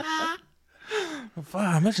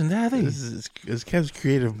 Fuck, imagine that, eh? This is Kev's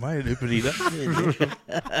creative mind opening up.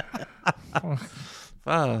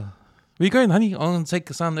 Fuck. Where you going, honey? I'm gonna take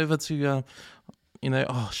the son over to,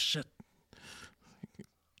 oh shit.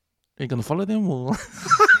 Are you gonna follow them or?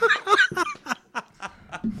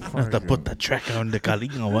 I have to put the tracker on the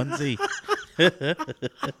Kalinga onesie.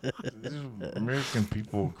 American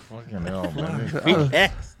people, fucking hell,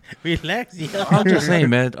 man. Relax, yeah. I'm just saying,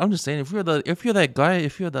 man. If you're that guy,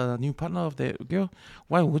 if you're the new partner of that girl,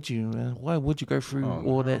 why would you, man? Why would you go through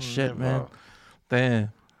all that shit, man?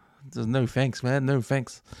 Damn. There's no thanks, man. No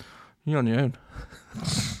thanks. You're on your own.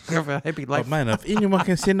 Have a happy life. But man, if anyone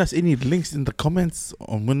can send us any links in the comments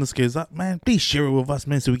on when this goes up, man, please share it with us,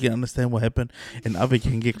 man, so we can understand what happened and Avi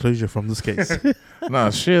can get closure from this case. Nah,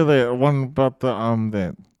 share that one about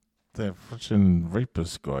the that fucking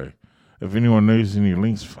rapist guy. If anyone knows any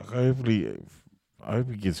links, fuck, I hope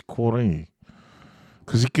he gets caught, eh?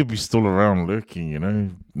 Because he could be still around lurking, you know,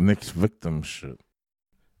 next victim shit.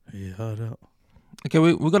 Yeah, hard out. Okay,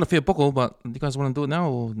 we got a fair buckle, but do you guys want to do it now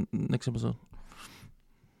or next episode?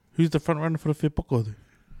 Who's the front runner for the fair buckle?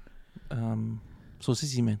 So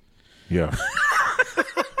Sissy, man. Yeah.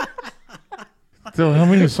 Still, how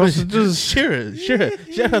many sausages? Share it.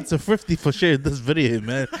 Shout out to 50 for sharing this video,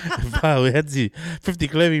 man. Wow, we had to 50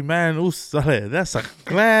 Clevy, man. Ooh, sorry, that's a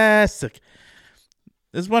classic.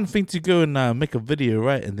 There's one thing to go and make a video,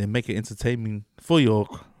 right, and then make it entertaining for your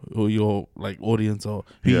like audience or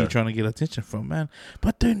who you're trying to get attention from, man.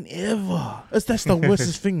 But don't ever. That's the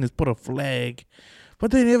worstest thing is put a flag.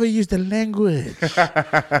 But don't ever use the language.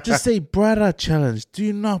 Just say brother challenge.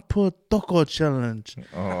 Do not put doko challenge.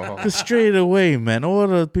 Because straight away, man, all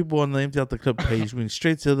the people on the Empty Out the Clip page went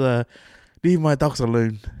straight to the leave my dogs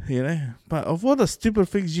alone, you know. But of all the stupid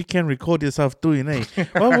things you can record yourself doing,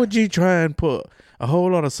 why would you try and put a whole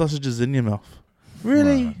lot of sausages in your mouth?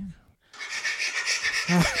 Really?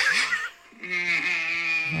 Oh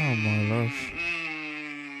my lord.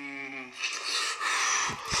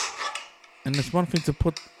 And it's one thing to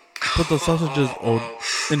put the sausages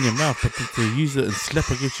in your mouth, but to use it and slap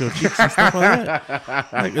against your cheeks and stuff like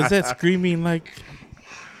that. Like, is that screaming like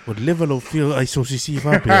what level of feel I saw see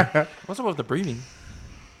up here? What's up with the breathing?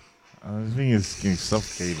 I think it's getting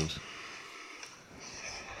suffocated.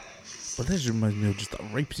 But that just reminds me of just a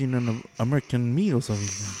rape scene in an American meal or something.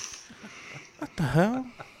 What the hell?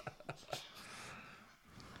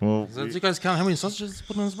 Well, So do you guys count how many sausages he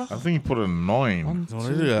put in his mouth? I think he put a 9. 1, 2, No,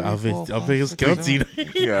 3, I 4, think 5, it's 6, counting.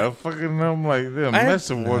 Yeah, I'm like, they're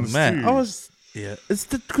massive ones man, too. It's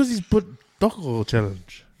because he's put doggo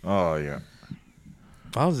challenge. Oh, yeah.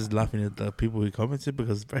 I was just laughing at the people who commented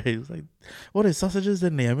because bro, it was like, what are sausages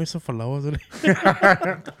in there? I made some flowers in it.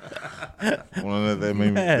 Well, that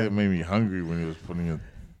made me hungry when he was putting it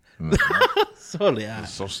in the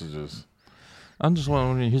sausages. I'm just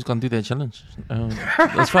wondering who's gonna do that challenge.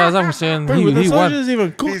 As far as I'm concerned, Bro, he the won. sausages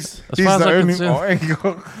even cooked. As far as I'm concerned,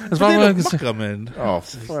 as far as I'm concerned, Fucker, man. Oh,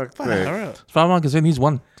 fuck that. as far as I'm concerned, he's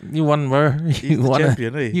won. You won, bro. He's You the won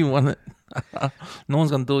champion, it. eh? You won it. No one's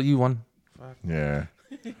gonna do it. You won. Yeah.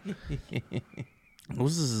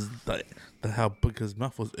 This is the how big his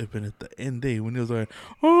mouth was open at the end there when he was like,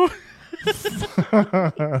 oh.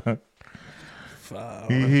 Fuck.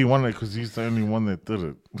 He won it because he's the only one that did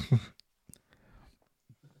it.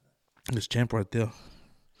 This champ right there.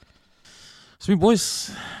 Sweet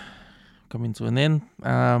boys, coming to an end.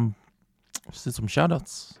 Let's do some shout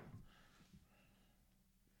outs.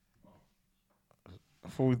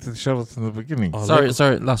 Before we did shout outs in the beginning. Oh,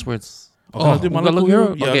 Sorry, last words. Can I do my we got local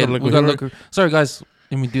hero? Yeah, I Okay, got a local we got hero. local. Sorry, guys.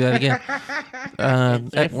 Let me do that again.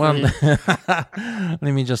 Act 1. Let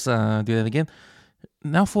me just do that again.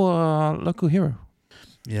 Now for local hero.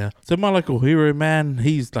 Yeah. So my local hero, man,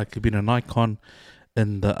 he's like been an icon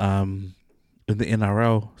in the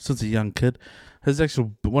NRL since a young kid.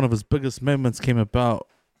 one of his biggest moments came about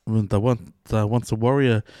when the Once a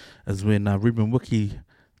Warrior is when Ruben Wiki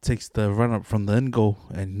takes the run up from the in goal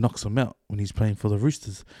and knocks him out when he's playing for the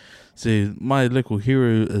Roosters. So my local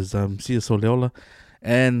hero is C.S. Oleola,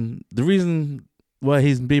 and the reason why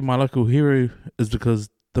he's been my local hero is because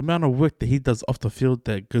the amount of work that he does off the field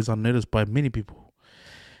that goes unnoticed by many people.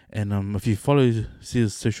 And if you follow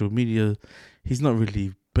his social media, he's not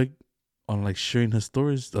really big on like sharing his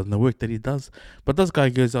stories and the work that he does, but this guy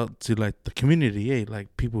goes out to like the community,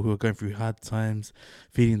 like people who are going through hard times,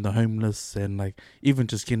 feeding the homeless, and like even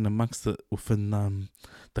just getting amongst it within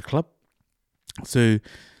the club. So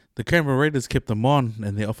the Canberra Raiders kept him on,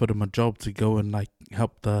 and they offered him a job to go and like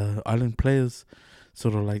help the island players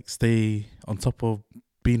sort of like stay on top of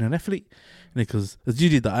being an athlete, because it's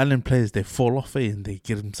usually the island players, they fall off and they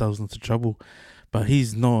get themselves into trouble. But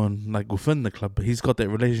he's known like within the club, but he's got that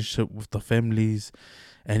relationship with the families,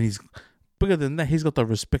 and he's bigger than that. He's got the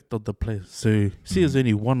respect of the players. So is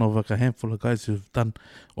only one of like a handful of guys who've done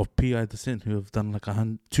of PI descent who have done like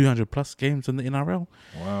 200 plus games in the NRL.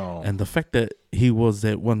 Wow! And the fact that he was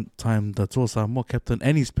at one time the Toa Samoa captain,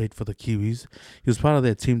 and he's played for the Kiwis. He was part of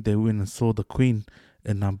that team that went and saw the Queen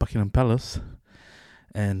in Buckingham Palace.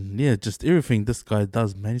 And yeah, just everything this guy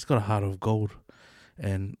does, man. He's got a heart of gold,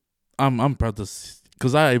 and I'm proud to,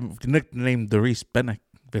 because I nicknamed the Reese Bannock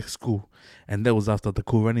back school, and that was after the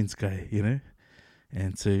Cool Runnings guy, you know.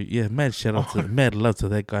 And so yeah, mad shout out to mad love to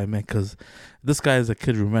that guy, man, because this guy as a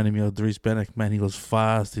kid reminded me of Dries Bannock, man. He was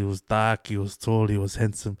fast, he was dark, he was tall, he was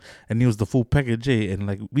handsome, and he was the full package, and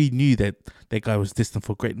like we knew that guy was destined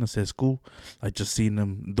for greatness at school. I just seen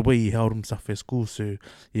him, the way he held himself at school. So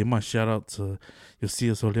yeah, my shout out to your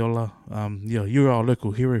C.S. Oleola. Yeah, you're our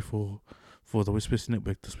local hero for the West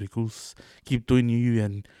Network this week. Keep doing you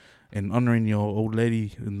and honouring your old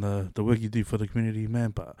lady and the work you do for the community, man.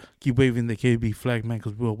 But keep waving the KB flag, man,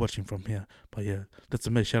 because we're watching from here. But yeah, that's a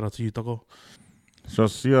mad shout out to you, Toko.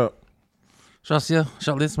 Shasia.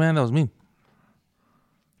 Shout this, man. That was me.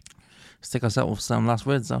 Let's take us out with some last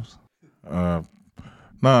words, Alf. So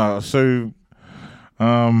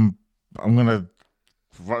I'm gonna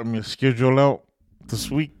write me a schedule out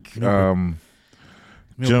this week.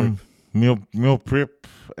 Meal prep,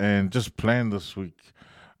 and just plan this week.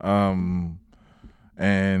 So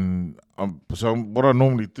what I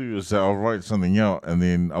normally do is that I'll write something out, and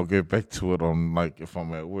then I'll go back to it on, like, if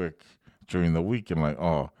I'm at work during the week, and like,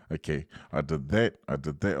 oh, okay, I did that,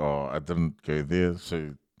 oh, I didn't go there. So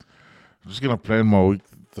I'm just gonna plan my week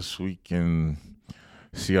this week and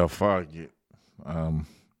see how far I get.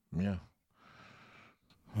 Yeah.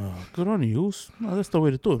 Good on you. No, that's the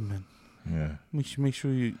way to do it, man. Yeah. Make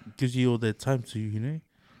sure you gives you all that time to, you know,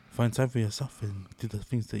 find time for yourself and do the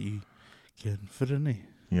things that you can fit in there.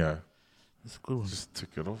 Yeah. That's a good one. Just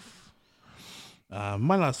took it off.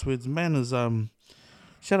 My last words, man, is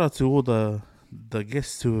shout out to all the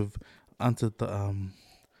guests who have answered the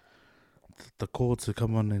call to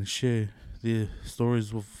come on and share their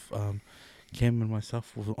stories with Cam and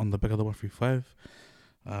myself on the back of the 135.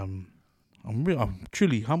 I'm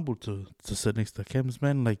truly humbled to sit next to Cam's,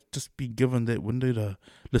 man. Like, just be given that window to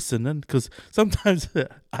listen in, because sometimes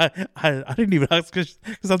I didn't even ask questions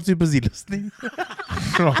because I'm too busy listening.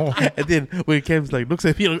 And then when Cam's like looks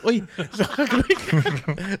at me like, oi,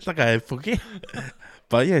 it's like I forget.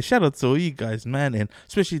 But yeah, shout out to all you guys, man, and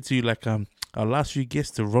especially to like our last few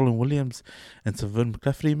guests, to Roland Williams and to Vin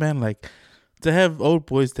McCaffrey, man. Like, to have old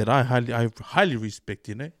boys that I highly respect,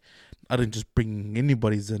 you know. I didn't just bring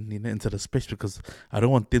anybody's into the space because I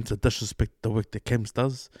don't want them to disrespect the work that Cams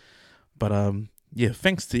does. But yeah,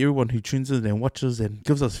 thanks to everyone who tunes in and watches and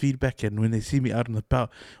gives us feedback, and when they see me out and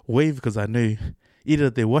about, wave, because I know either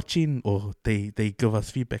they're watching or they give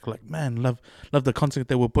us feedback like, man, love the content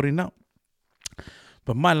that we're putting out.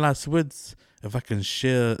 But my last words, if I can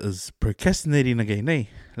share, is procrastinating again, eh?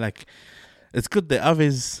 Like, it's good that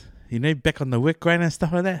others, you know, back on the work grind and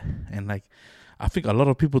stuff like that, and like, I think a lot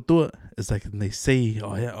of people do it. It's like they say,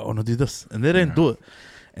 oh yeah, I want to do this, and they don't do it.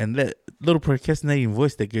 And that little procrastinating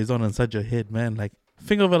voice that goes on inside your head, man, like,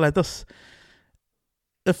 think of it like this.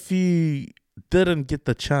 If you didn't get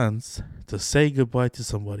the chance to say goodbye to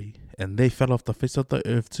somebody and they fell off the face of the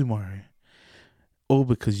earth tomorrow, all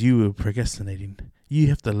because you were procrastinating, you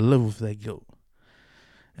have to live with that guilt.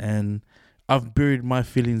 And I've buried my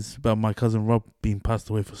feelings about my cousin Rob being passed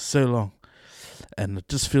away for so long. And it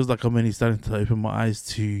just feels like I'm only starting to open my eyes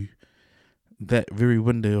to that very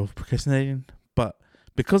window of procrastinating. But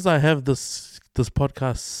because I have this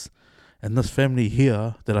podcast and this family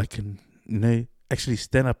here that I can, you know, actually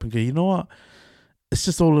stand up and go, you know what? It's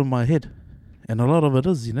just all in my head. And a lot of it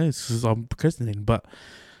is, you know, it's because I'm procrastinating. But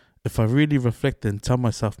if I really reflect and tell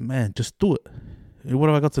myself, man, just do it. What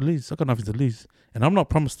have I got to lose? I got nothing to lose. And I'm not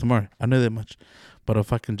promised tomorrow. I know that much. But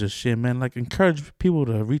if I can just share, man, like encourage people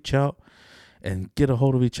to reach out and get a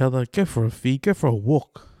hold of each other, go for a feed, go for a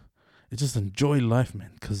walk. And just enjoy life,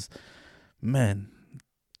 man. Because, man,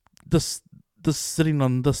 this sitting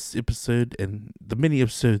on this episode and the mini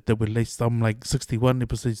episode that we released, I'm like 61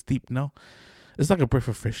 episodes deep now. It's like a breath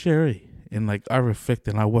of fresh air, eh? And like I reflect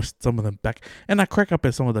and I watch some of them back and I crack up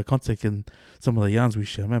at some of the content and some of the yarns we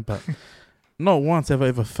share, man. But not once have I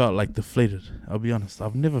ever felt like deflated. I'll be honest.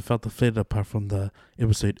 I've never felt deflated apart from the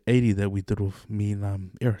episode 80 that we did with me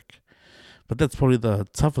and Eric. But that's probably the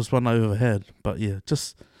toughest one I've ever had. But yeah,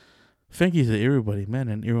 just thank you to everybody, man,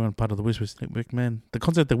 and everyone part of the West Network, man. The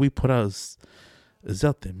content that we put out is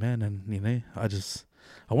out there, man. And, you know,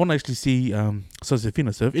 I want to actually see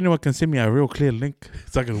Sosefina. So if anyone can send me a real clear link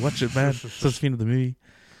so I can watch it, man. Sosefina the movie.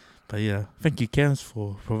 But yeah, thank you, Cams,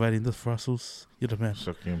 for providing this for us. You're the man.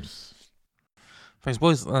 So, Cams. Thanks,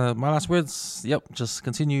 boys. My last words. Yep, just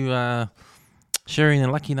continue sharing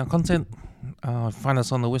and liking our content. Find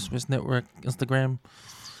us on the West Network Instagram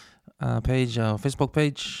page, Facebook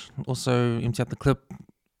page. Also, Empty Out the Clip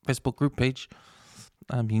Facebook group page.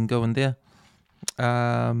 You can go in there.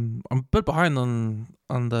 I'm a bit behind on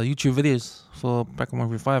the YouTube videos for Back on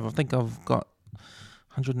 135. I think I've got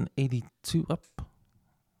 182 up.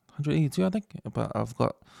 182, I think. But I've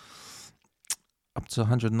got up to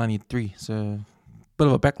 193. So, bit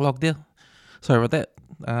of a backlog there. Sorry about that.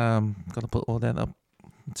 Got to put all that up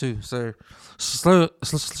too. So,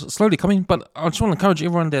 slowly coming. But I just want to encourage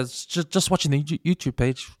everyone that's just watching the YouTube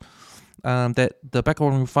page that the Back on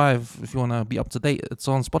 135, if you want to be up to date, it's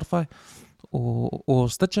on Spotify or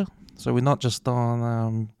Stitcher. So we're not just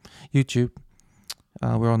on YouTube.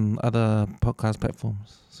 We're on other podcast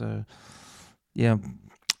platforms. So yeah,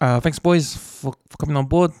 thanks boys for coming on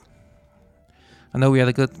board. I know we had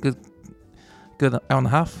a good hour and a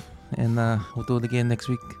half, and we'll do it again next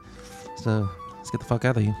week. So let's get the fuck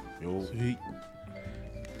out of here. Yo. Sweet.